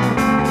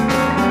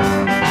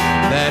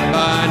that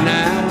by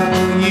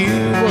now you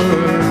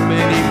were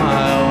many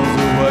miles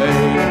away.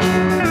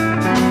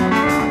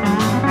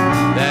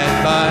 That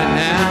by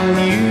now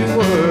you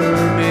were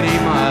many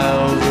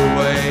miles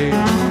away.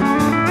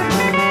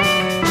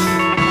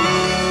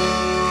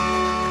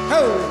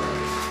 Oh,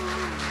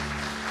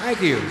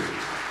 thank you.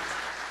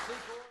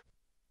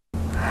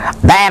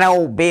 That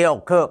old Bill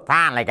Cook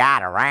finally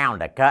got around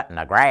to cutting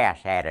the grass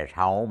at his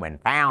home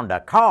and found a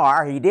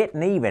car he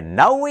didn't even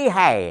know he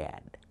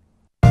had.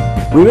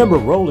 Remember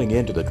rolling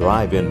into the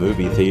drive-in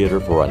movie theater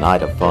for a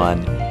night of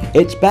fun?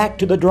 It's back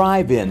to the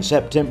drive-in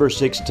September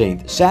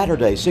 16th,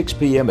 Saturday 6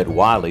 p.m. at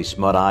Wiley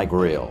Smut Eye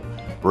Grill.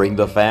 Bring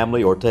the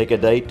family or take a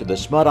date to the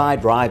Smut Eye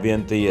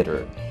Drive-In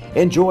Theater.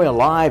 Enjoy a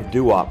live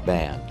doo-wop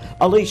band.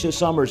 Alicia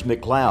Summers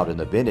McLeod and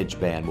the Vintage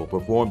Band will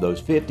perform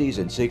those 50s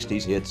and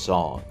 60s hit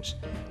songs.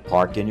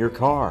 Park in your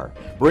car,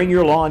 bring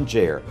your lawn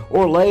chair,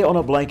 or lay on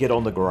a blanket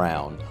on the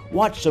ground.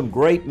 Watch some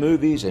great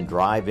movies and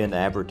drive-in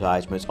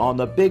advertisements on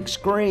the big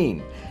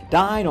screen.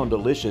 Dine on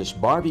delicious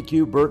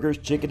barbecue, burgers,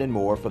 chicken, and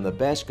more from the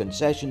best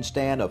concession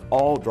stand of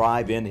all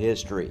drive-in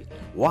history,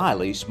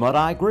 Wiley Smut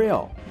Eye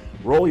Grill.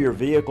 Roll your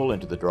vehicle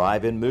into the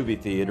drive-in movie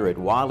theater at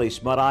Wiley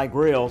Smut Eye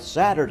Grill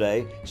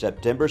Saturday,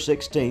 September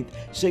 16th,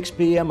 6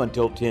 p.m.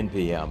 until 10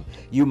 p.m.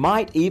 You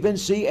might even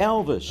see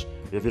Elvis.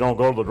 If you don't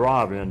go to the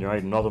drive-in, you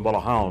ain't nothing but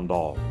a hound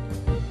dog.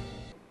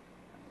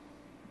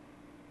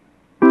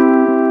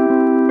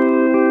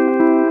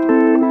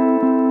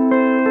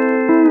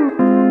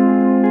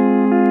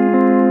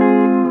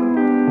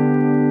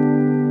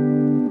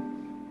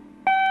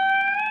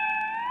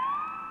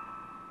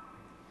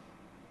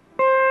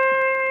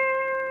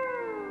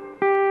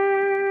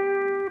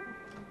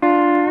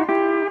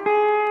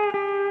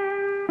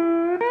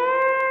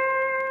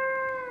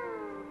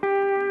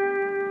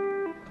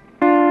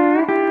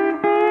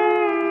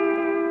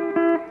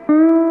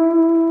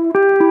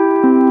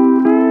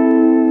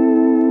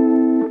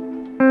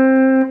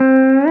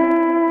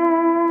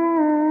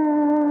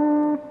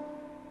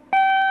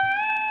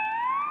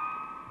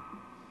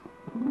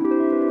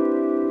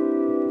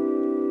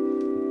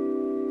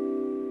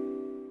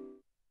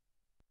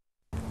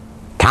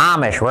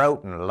 Thomas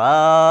Roughton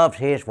loves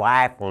his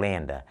wife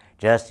Linda.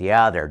 Just the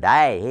other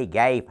day, he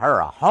gave her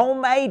a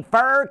homemade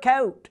fur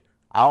coat.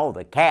 All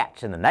the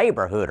cats in the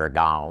neighborhood are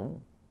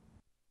gone.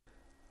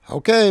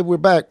 Okay, we're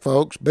back,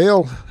 folks.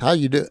 Bill, how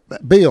you do?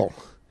 Bill,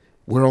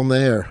 we're on the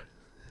air.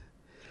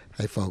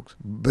 Hey, folks,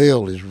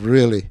 Bill is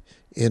really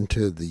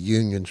into the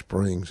Union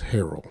Springs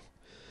Herald.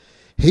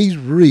 He's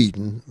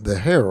reading the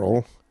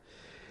Herald,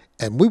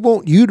 and we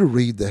want you to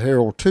read the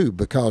Herald too,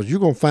 because you're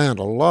going to find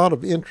a lot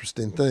of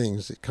interesting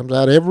things that comes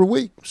out every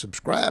week.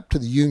 Subscribe to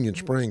the Union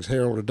Springs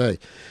Herald today.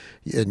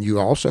 And you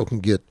also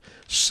can get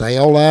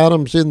sale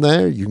items in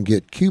there. You can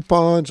get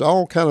coupons,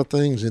 all kind of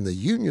things in the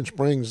Union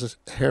Springs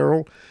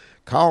Herald.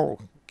 Call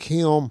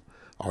Kim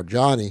or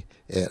Johnny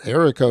at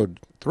area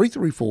code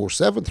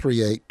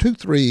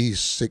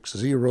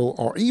 334-738-2360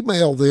 or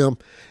email them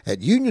at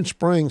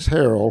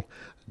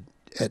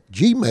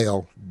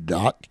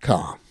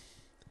unionspringsherald@gmail.com.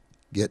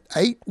 get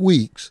 8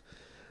 weeks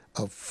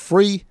of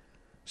free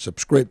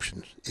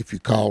subscriptions if you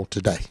call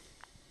today.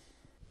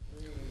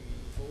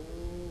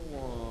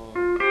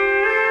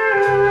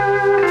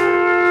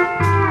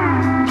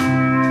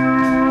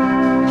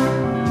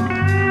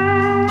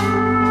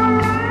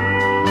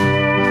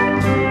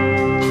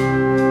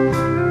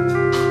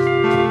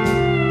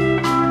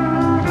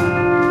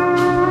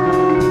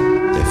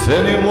 If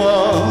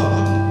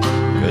anyone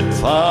could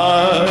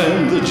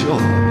find the joy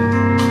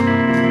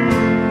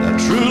that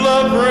true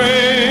love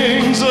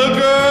brings a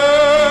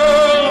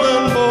girl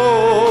and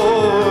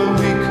boy,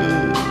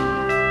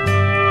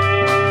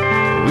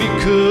 we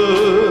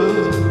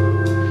could,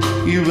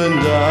 you and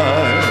I.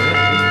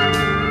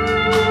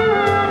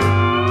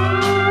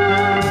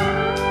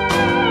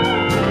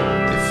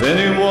 If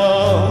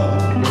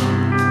anyone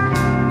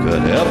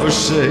could ever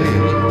say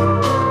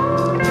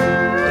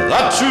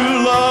that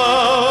true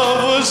love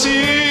was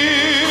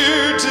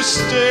here to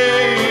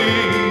stay,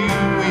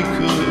 we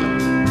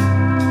could,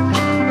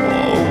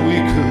 oh we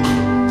could,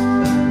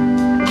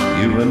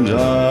 you and I.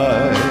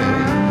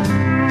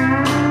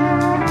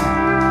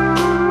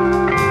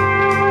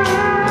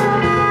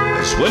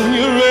 It's when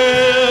you're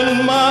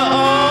in my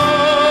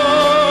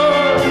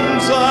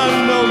arms, I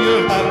know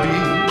you're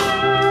happy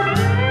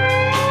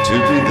to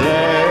be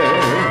there.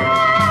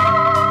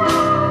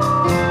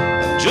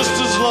 And just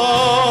as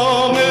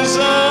long as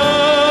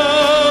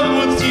I'm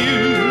with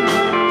you,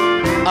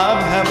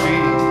 I'm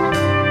happy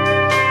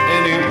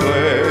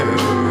anywhere.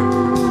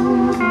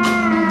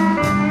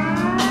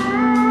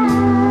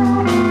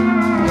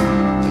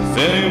 If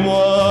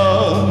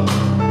anyone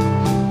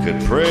could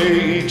pray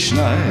each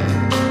night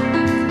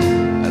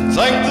and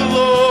thank the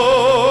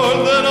Lord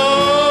that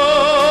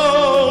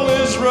all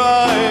is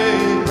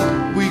right,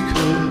 we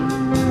could,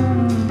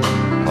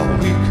 oh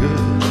we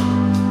could,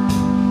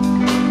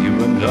 you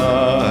and I.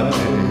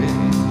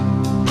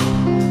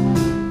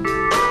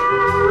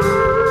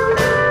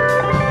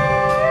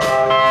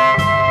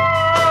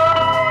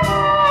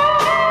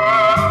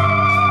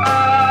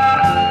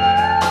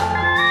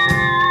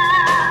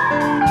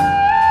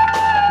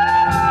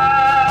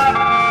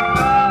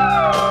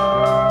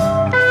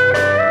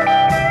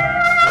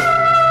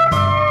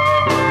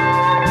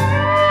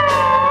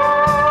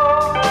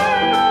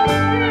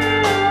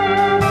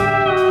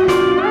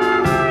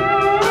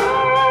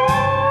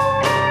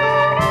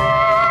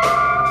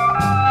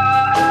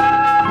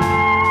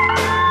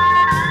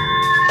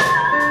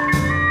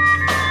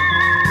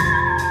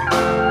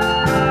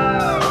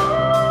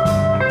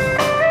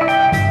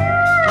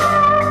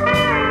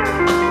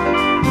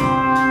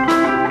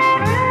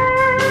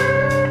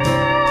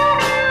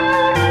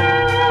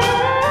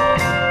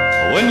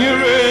 When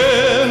you're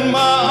in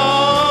my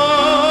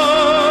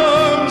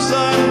arms, I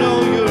know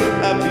you're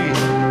happy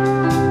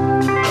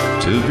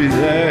to be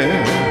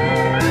there.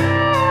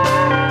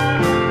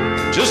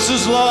 Just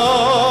as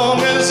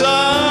long as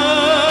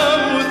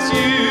I'm with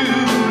you,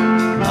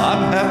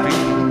 I'm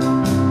happy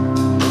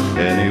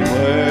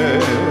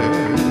anywhere.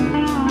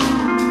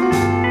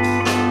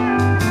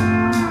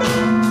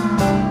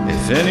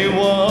 If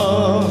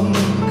anyone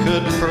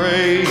could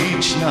pray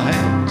each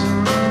night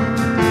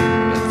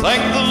and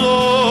thank the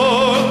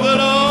Lord that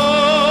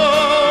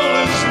all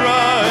is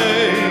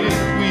right,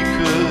 we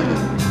could,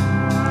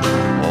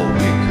 oh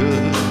we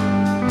could,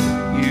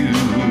 you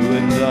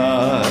and I.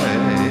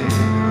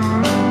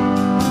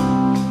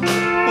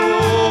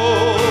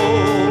 Oh,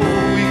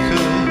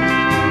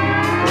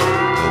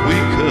 we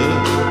could,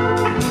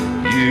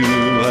 you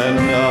and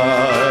I.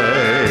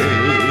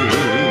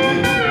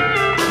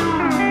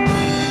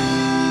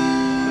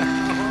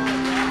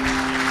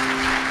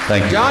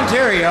 Thank you. John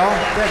Terry, y'all.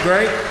 Is that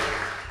great?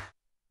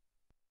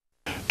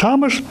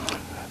 Thomas,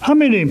 how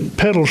many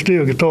pedal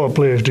steel guitar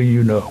players do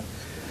you know?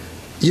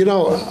 You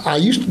know, I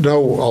used to know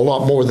a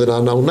lot more than I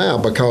know now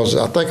because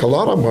I think a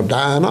lot of them are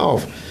dying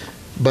off.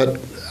 But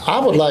I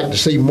would like to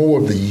see more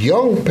of the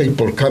young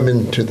people come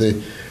into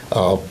the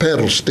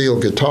pedal steel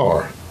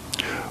guitar.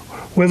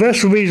 Well,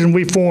 that's the reason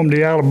we formed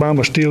the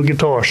Alabama Steel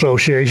Guitar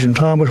Association,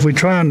 Thomas. We're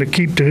trying to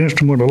keep the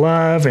instrument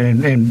alive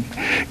and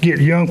get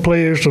young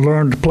players to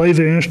learn to play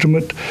the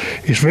instrument.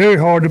 It's very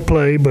hard to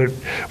play, but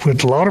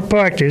with a lot of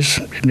practice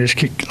and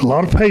a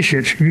lot of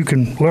patience, you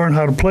can learn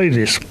how to play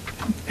this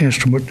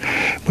instrument.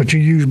 But you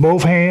use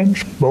both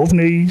hands, both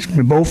knees,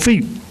 and both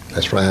feet.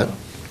 That's right.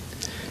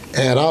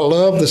 And I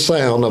love the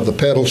sound of the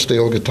pedal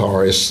steel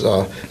guitar,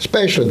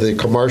 especially the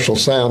commercial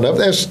sound of it.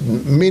 There's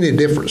many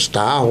different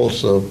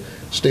styles of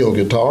steel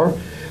guitar,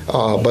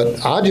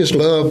 but I just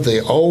love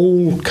the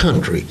old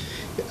country.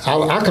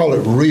 I call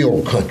it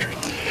real country.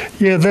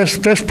 Yeah,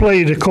 that's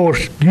played, of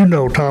course, you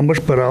know, Thomas,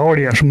 but our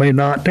audience may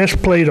not. That's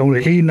played on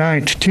the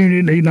E9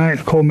 tuning,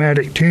 E9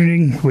 chromatic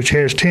tuning, which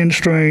has 10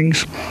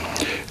 strings.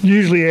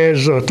 usually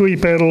has 3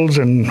 pedals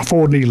and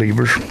 4 knee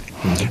levers.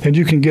 And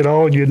you can get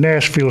all your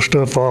Nashville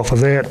stuff off of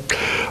that.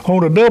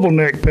 On the double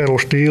neck pedal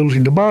steels,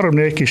 the bottom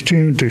neck is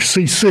tuned to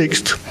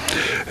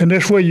C6, and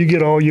that's where you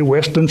get all your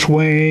Western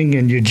swing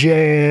and your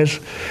jazz.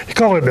 They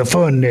call it the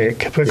fun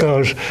neck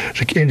because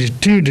it's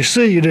tuned to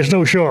C, there's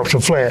no sharps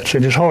or flats,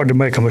 and it's hard to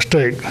make a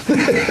mistake. but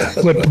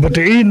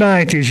the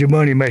E9 is your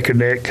money maker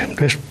neck.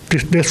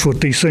 That's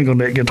what these single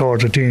neck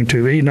guitars are tuned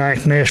to,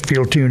 E9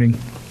 Nashville tuning.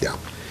 Yeah.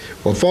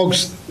 Well,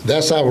 folks,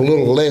 that's our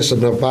little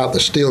lesson about the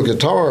steel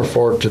guitar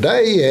for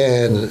today,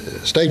 and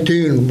stay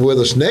tuned with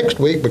us next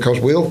week because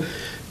we'll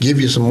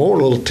give you some more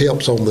little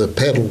tips on the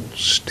pedal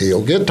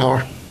steel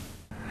guitar.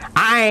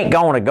 I ain't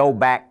gonna go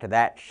back to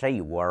that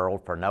Sea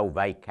World for no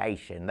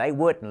vacation. They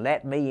wouldn't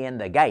let me in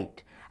the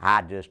gate.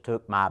 I just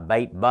took my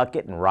bait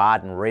bucket and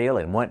rod and reel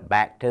and went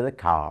back to the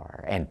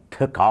car and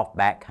took off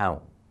back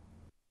home.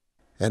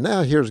 And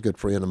now here's a good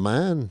friend of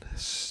mine,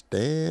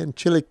 Stan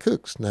Chili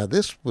Cooks. Now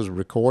this was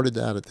recorded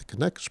out at the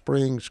Connecticut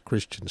Springs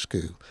Christian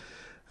School.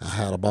 I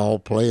had a ball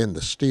playing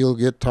the steel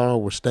guitar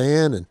with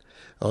Stan and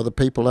other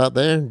people out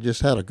there and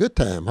just had a good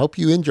time. Hope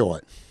you enjoy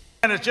it.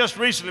 And has just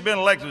recently been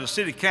elected to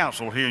City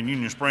Council here in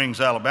Union Springs,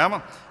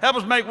 Alabama. Help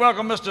us make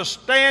welcome Mr.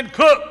 Stan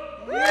Cook.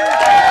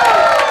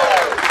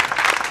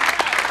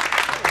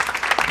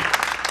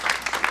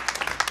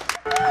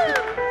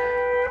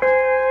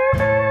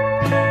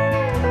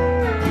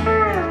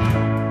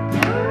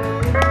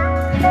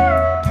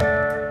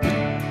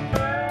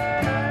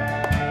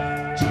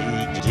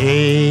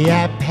 Today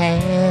I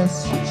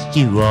passed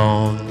you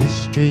on the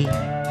street,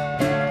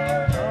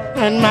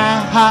 and my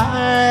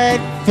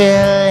heart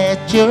fell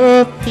at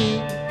your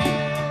feet.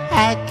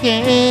 I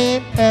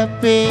can't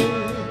help it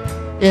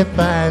if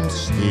I'm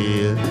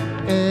still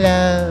in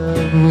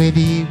love with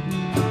you.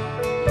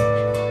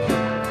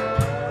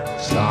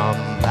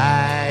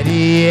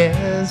 Somebody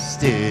else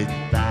stood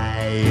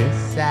by your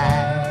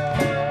side,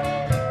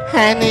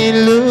 and he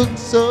looked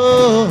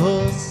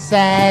so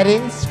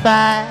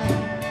satisfied.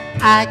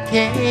 I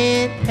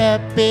can't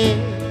help it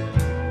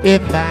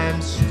if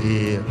I'm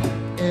still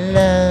in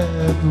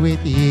love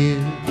with you.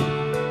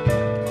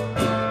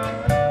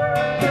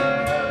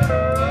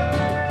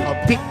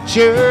 A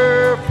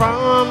picture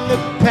from the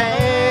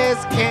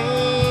past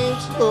came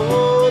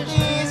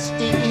slowly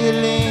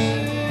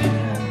stealing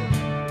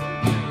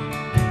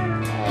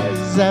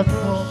as I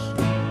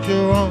pumped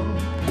your arm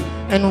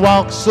and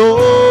walked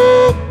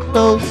so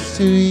close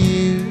to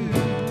you.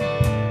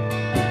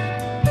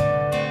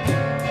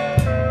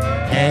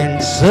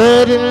 And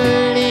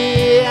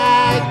suddenly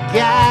I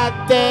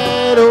got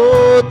that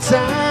old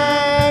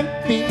time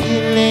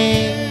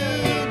feeling.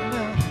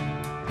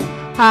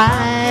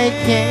 I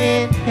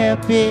can't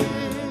help it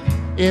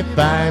if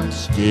I'm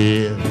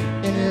still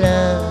in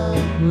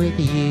love with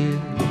you.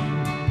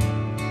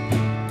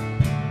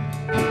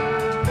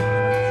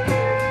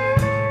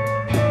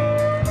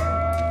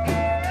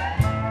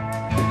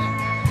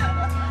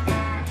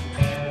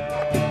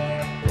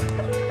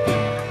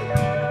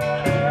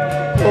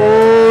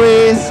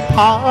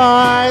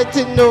 Hard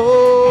to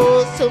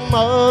know some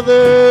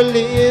other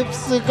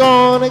lips are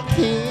gonna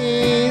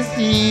kiss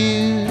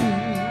you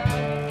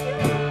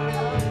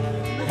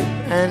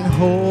and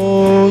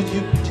hold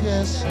you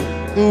just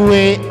the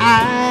way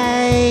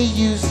I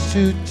used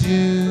to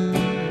do.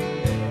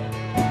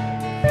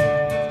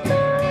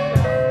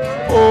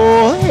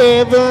 Oh,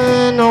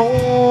 heaven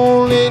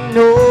only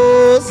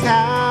knows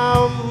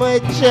how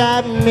much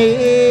I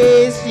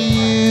miss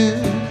you.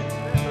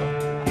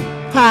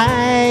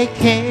 I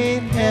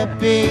can't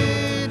help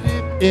it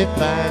if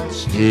I'm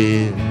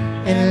still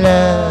in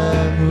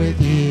love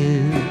with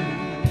you.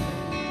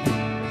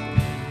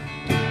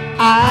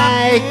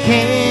 I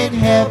can't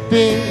help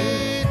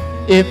it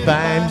if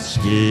I'm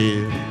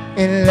still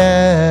in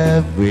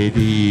love with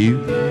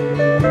you.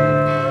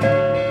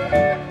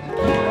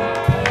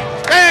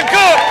 Stan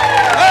Cook!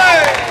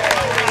 Hey!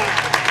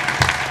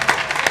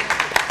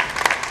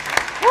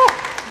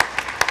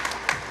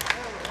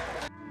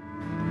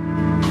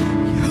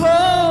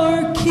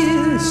 Your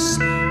kiss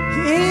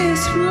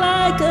is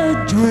like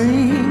a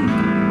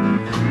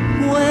drink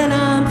when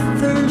I'm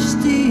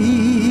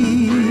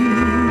thirsty,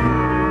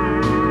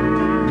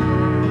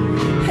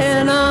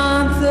 and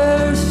I'm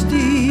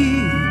thirsty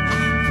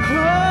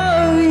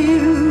for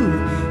you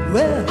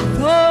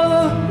with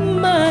all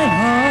my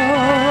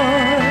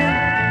heart.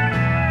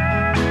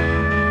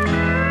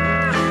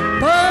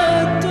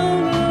 But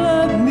don't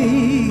love me,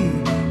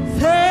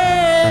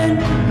 then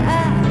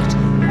act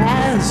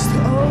as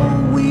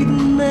though we'd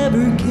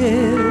never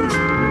kissed.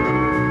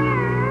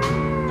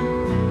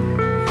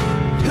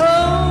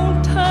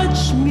 Don't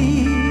touch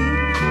me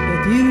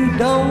if you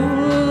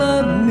don't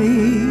love me,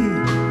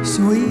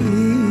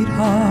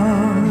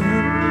 sweetheart.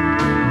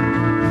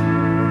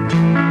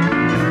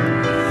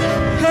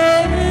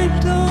 Hey,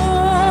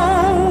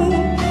 don't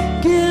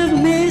give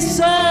me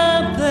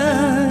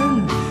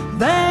something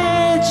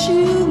that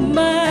you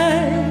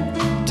might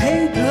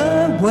take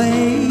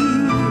away.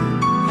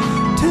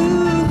 To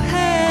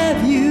have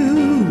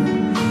you,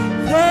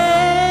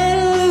 then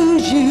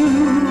lose you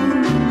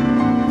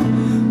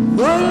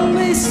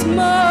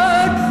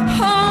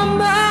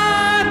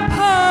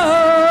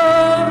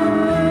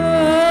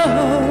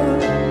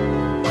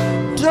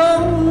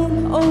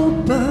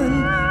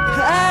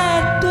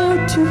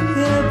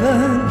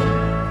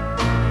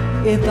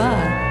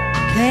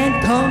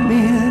come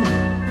in.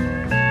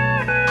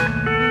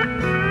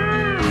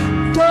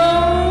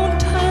 Don't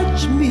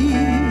touch me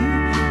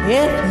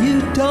if you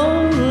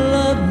don't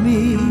love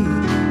me,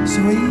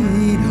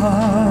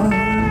 sweetheart.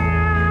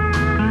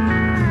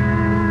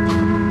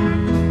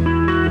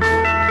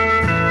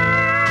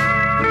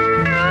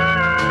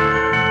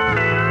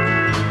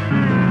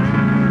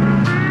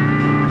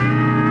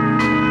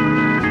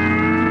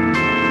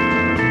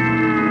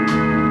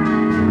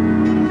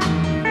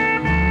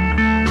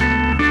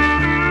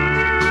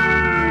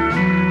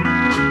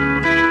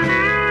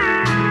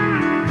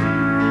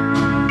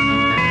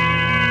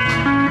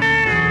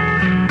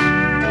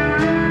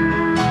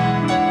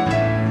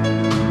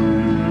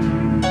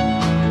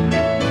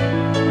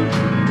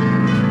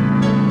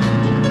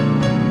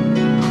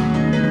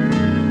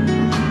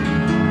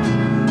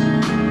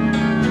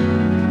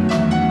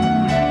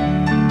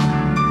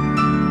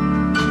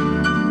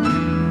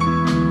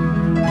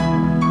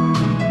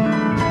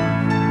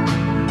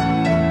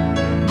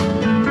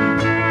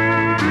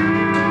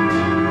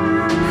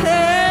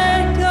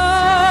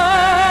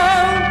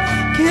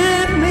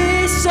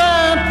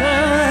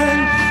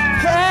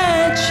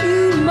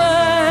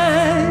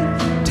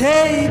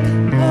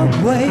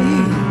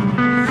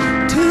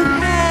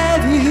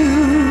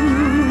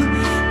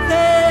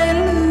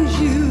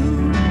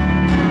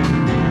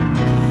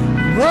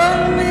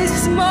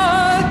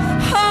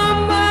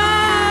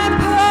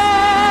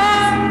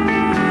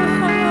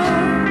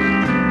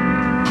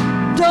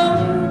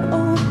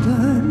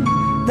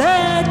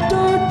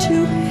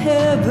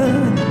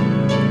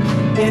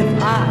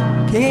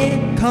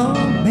 Can't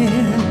come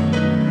in.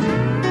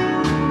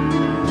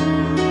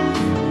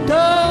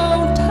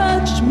 Don't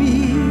touch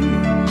me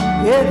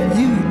if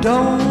you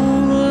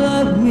don't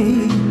love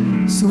me,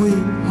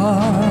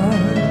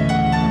 sweetheart.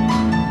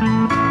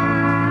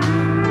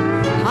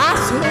 I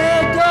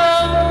said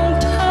don't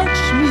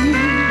touch me,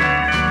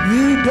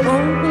 you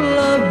don't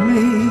love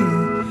me,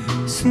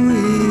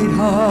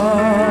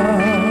 sweetheart.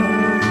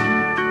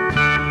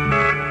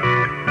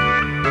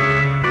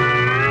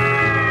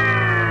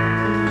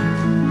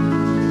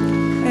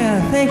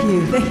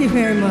 Thank you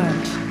very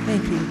much.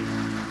 Thank you.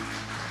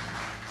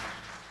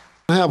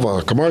 I have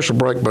a commercial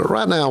break, but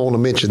right now I want to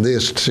mention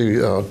this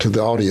to the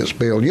audience,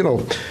 Bill. You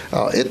know,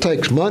 it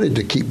takes money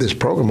to keep this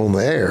program on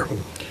the air.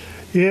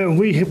 Yeah,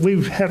 we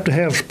have to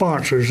have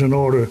sponsors in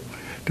order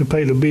to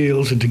pay the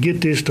bills and to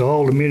get this to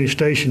all the many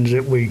stations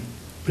that we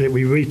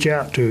reach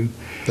out to.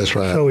 That's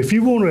right. So if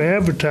you want to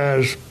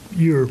advertise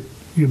your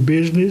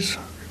business,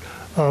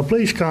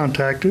 please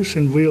contact us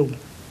and we'll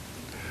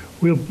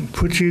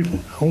put you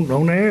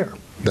on the air.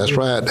 That's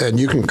right. And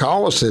you can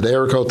call us at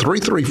area code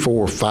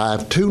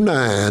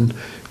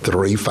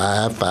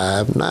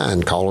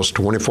 334-529-3559. Call us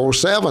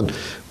 24/7.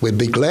 We'd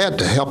be glad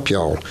to help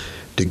y'all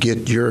to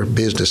get your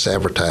business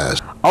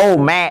advertised.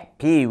 Old Matt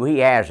Pugh, he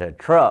has a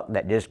truck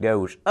that just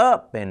goes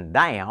up and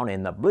down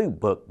in the Blue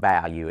Book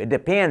value. It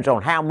depends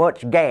on how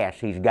much gas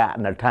he's got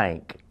in the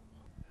tank.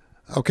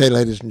 Okay,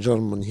 ladies and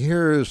gentlemen,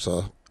 here's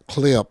a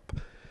clip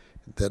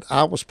that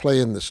I was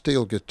playing the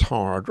steel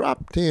guitar. I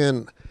dropped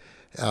in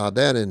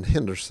down in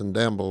Henderson,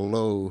 down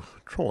below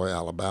Troy,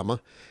 Alabama,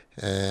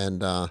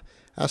 and I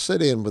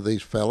sit in with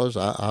these fellas.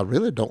 I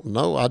really don't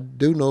know. I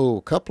do know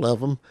a couple of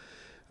them,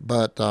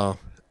 but I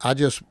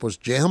just was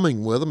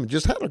jamming with them and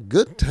just had a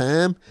good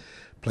time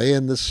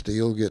playing the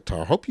steel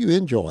guitar. Hope you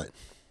enjoy it.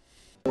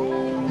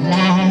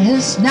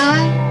 Last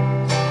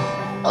night,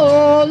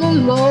 all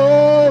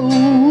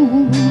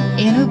alone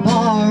in a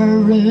bar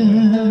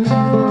room,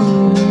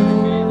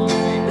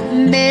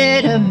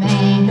 met a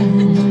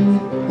man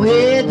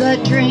with a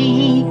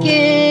drink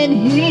in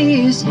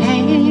his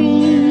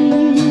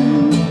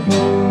hand.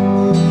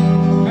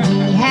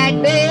 He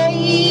had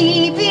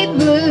baby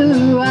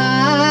blue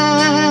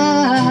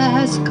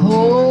eyes,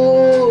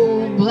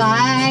 coal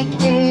black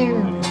hair,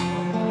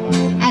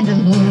 and a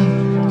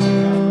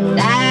look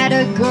that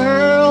a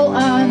girl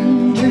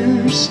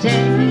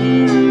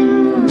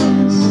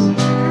understands.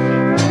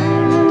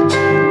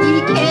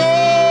 He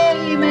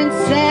came and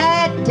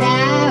sat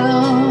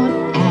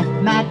down at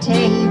my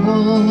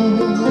table,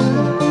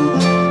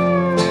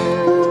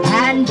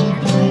 and he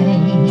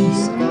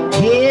placed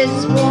his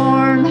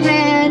warm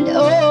hand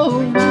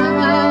on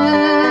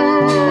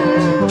mine.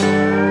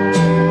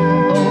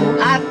 Oh,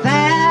 I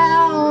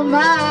found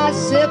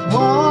myself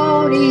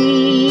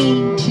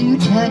wanting to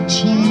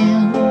touch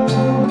him.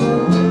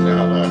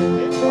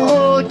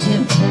 Oh,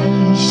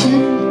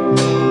 temptation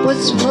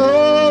was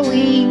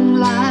flowing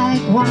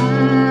like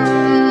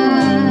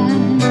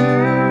wine,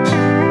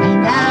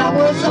 and I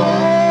was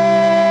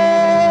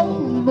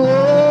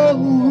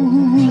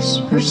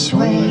almost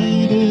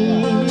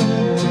persuaded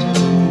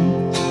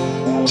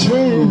to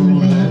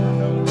let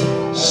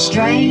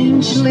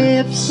strange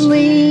lips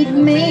lead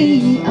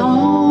me on.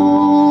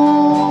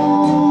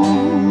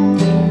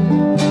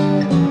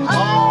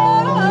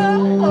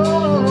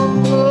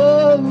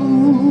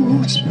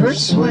 Almost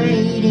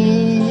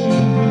persuaded,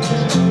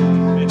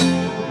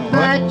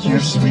 but your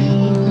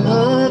sweet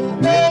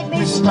love made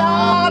me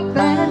stop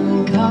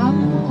and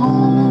come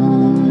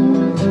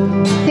home.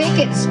 Pick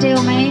it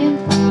still, man.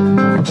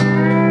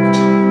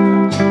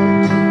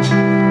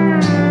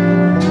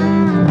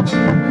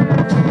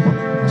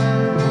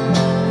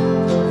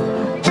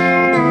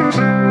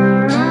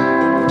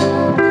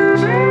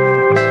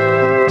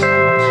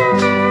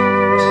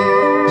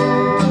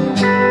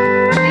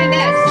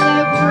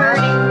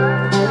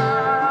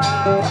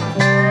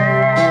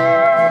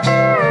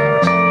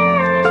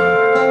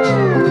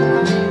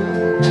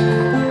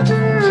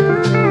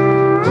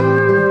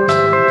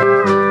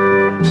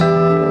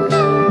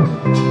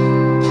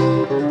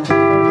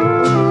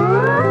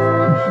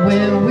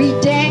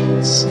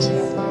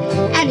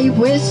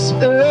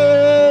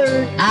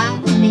 Whispered, I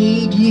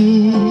need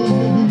you.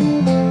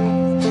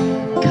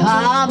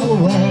 Come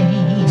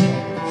away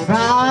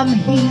from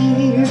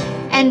here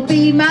and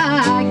be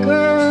my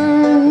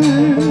girl.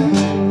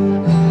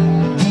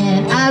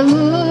 And I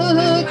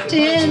looked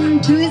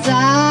into his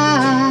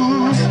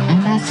eyes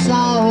and I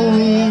saw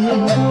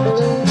it,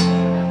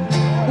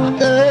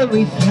 the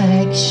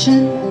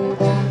reflection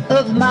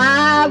of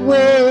my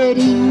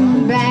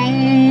wedding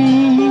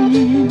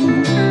band.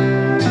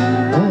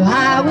 Oh,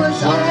 I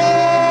was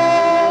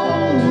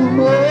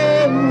almost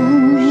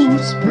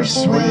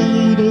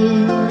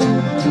persuaded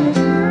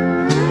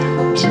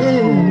to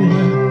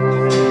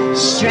let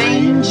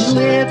strange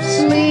lips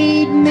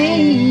lead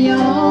me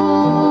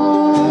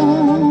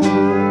on.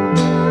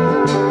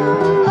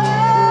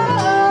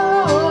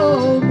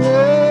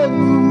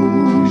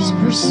 Almost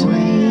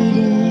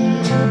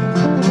persuaded,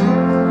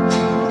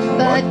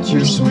 but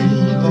your sweet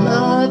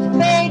love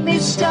made me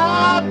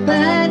stop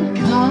and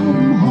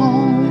come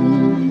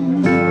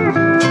home.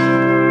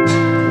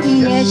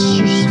 Yes,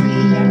 your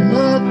sweet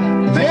love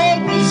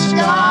made me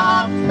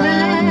stop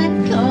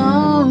and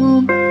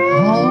come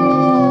home.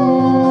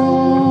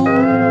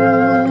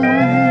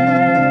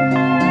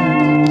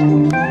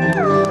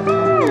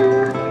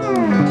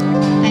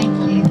 Thank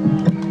you.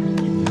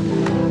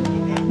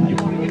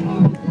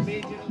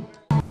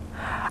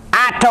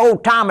 I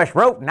told Thomas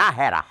Roughton I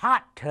had a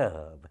hot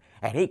tub,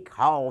 and he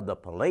called the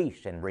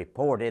police and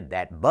reported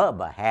that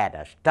Bubba had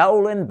a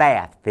stolen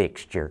bath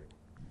fixture.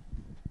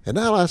 And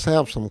now let's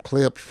have some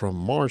clips from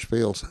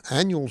Marshville's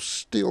annual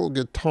steel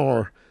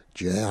guitar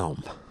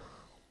jam.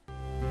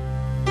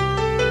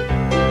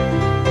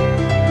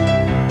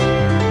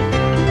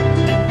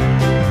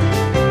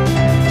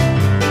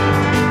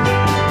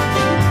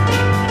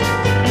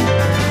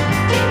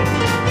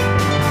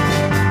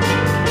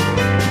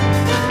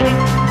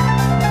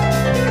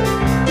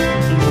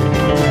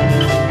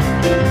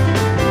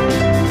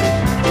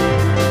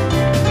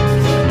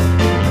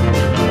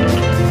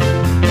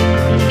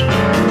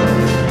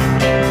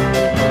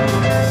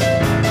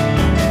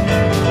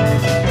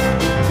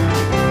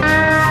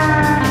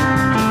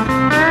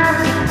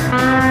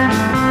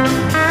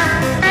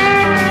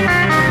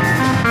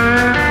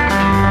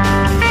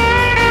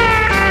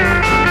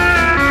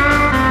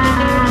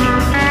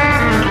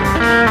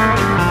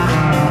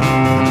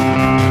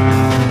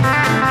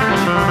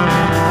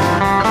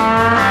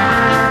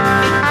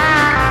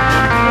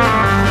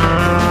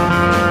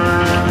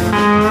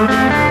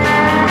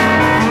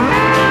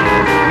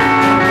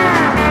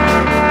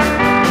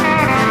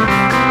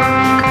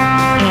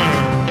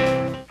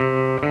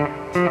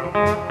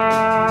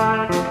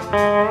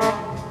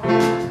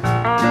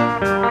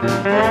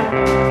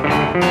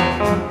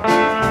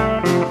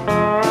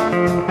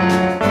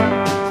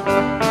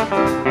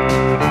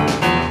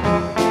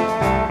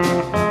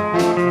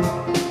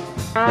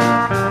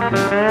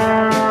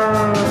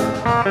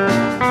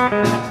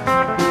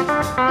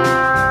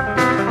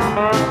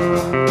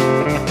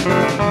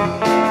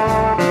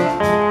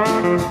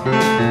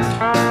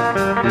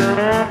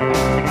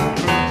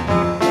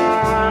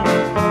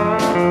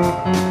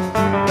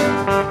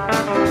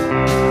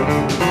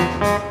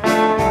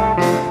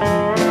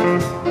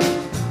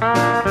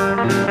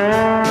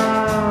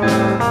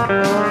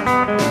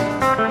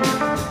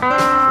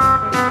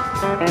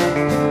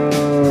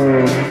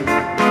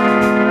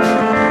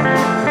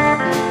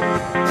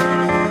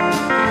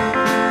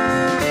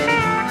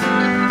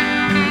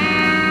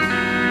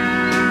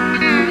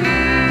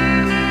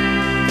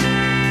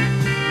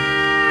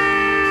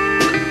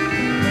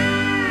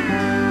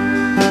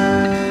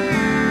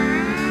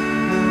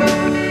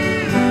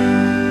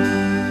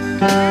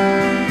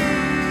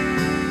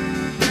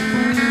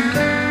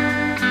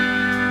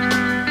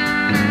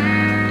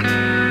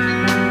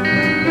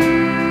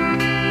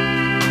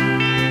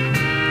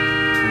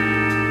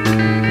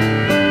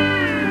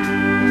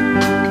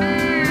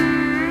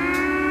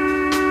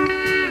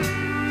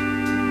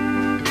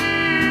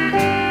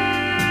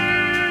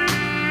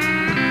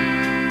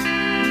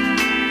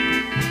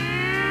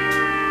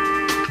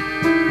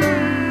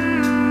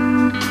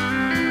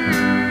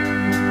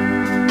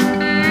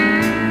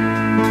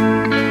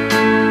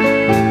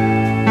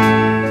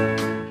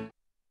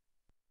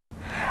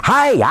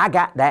 Hey, I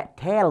got that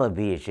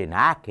television.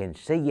 I can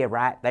see you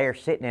right there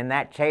sitting in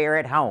that chair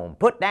at home.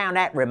 Put down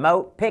that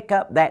remote, pick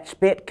up that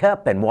spit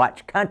cup, and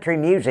watch Country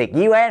Music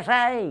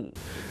USA.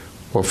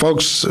 Well,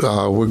 folks,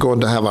 we're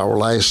going to have our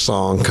last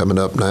song coming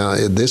up now.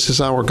 This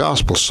is our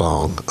gospel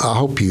song. I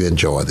hope you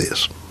enjoy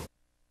this.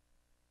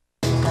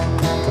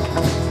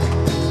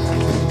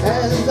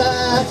 As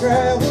I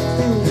travel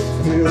through the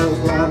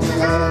pilgrim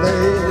land,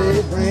 there's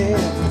a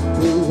friend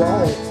who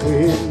walks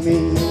with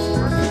me.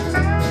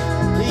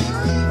 He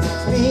keeps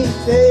me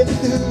safe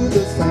through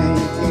the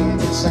sinking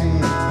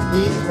sand.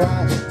 He's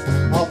Christ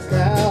of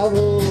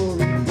Calvary.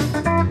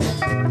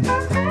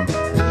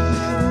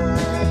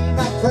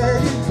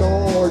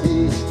 Lord,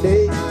 each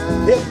day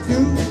he'll do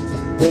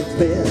the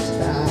best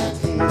I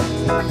can.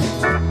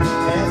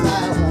 As I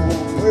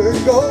homeward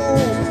go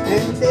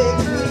and take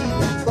me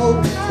the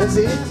boat that's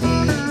in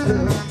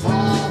Jesus'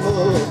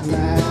 promised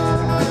land.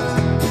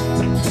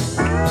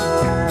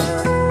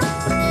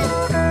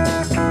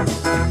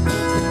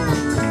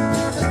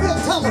 Let's give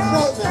Thomas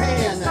Roughton a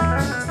hand now.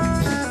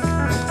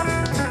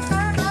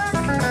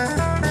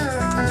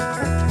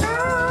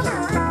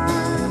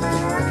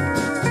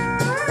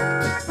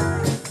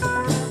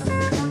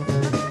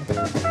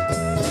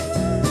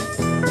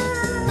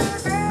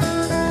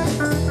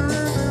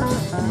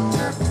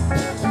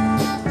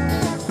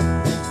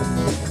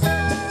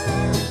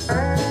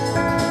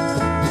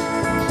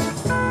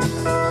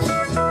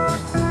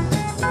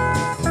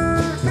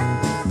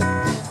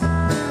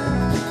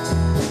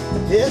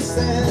 Yes,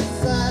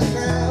 as I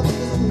travel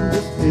through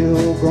the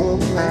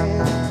pilgrim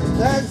land,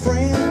 there's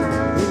friends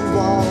who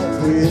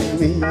walk with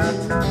me.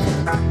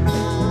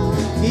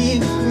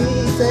 Keep me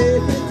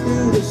safe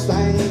through the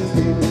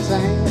sinking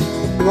sand.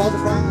 You are the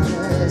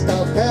Christ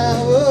of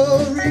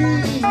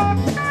Calvary.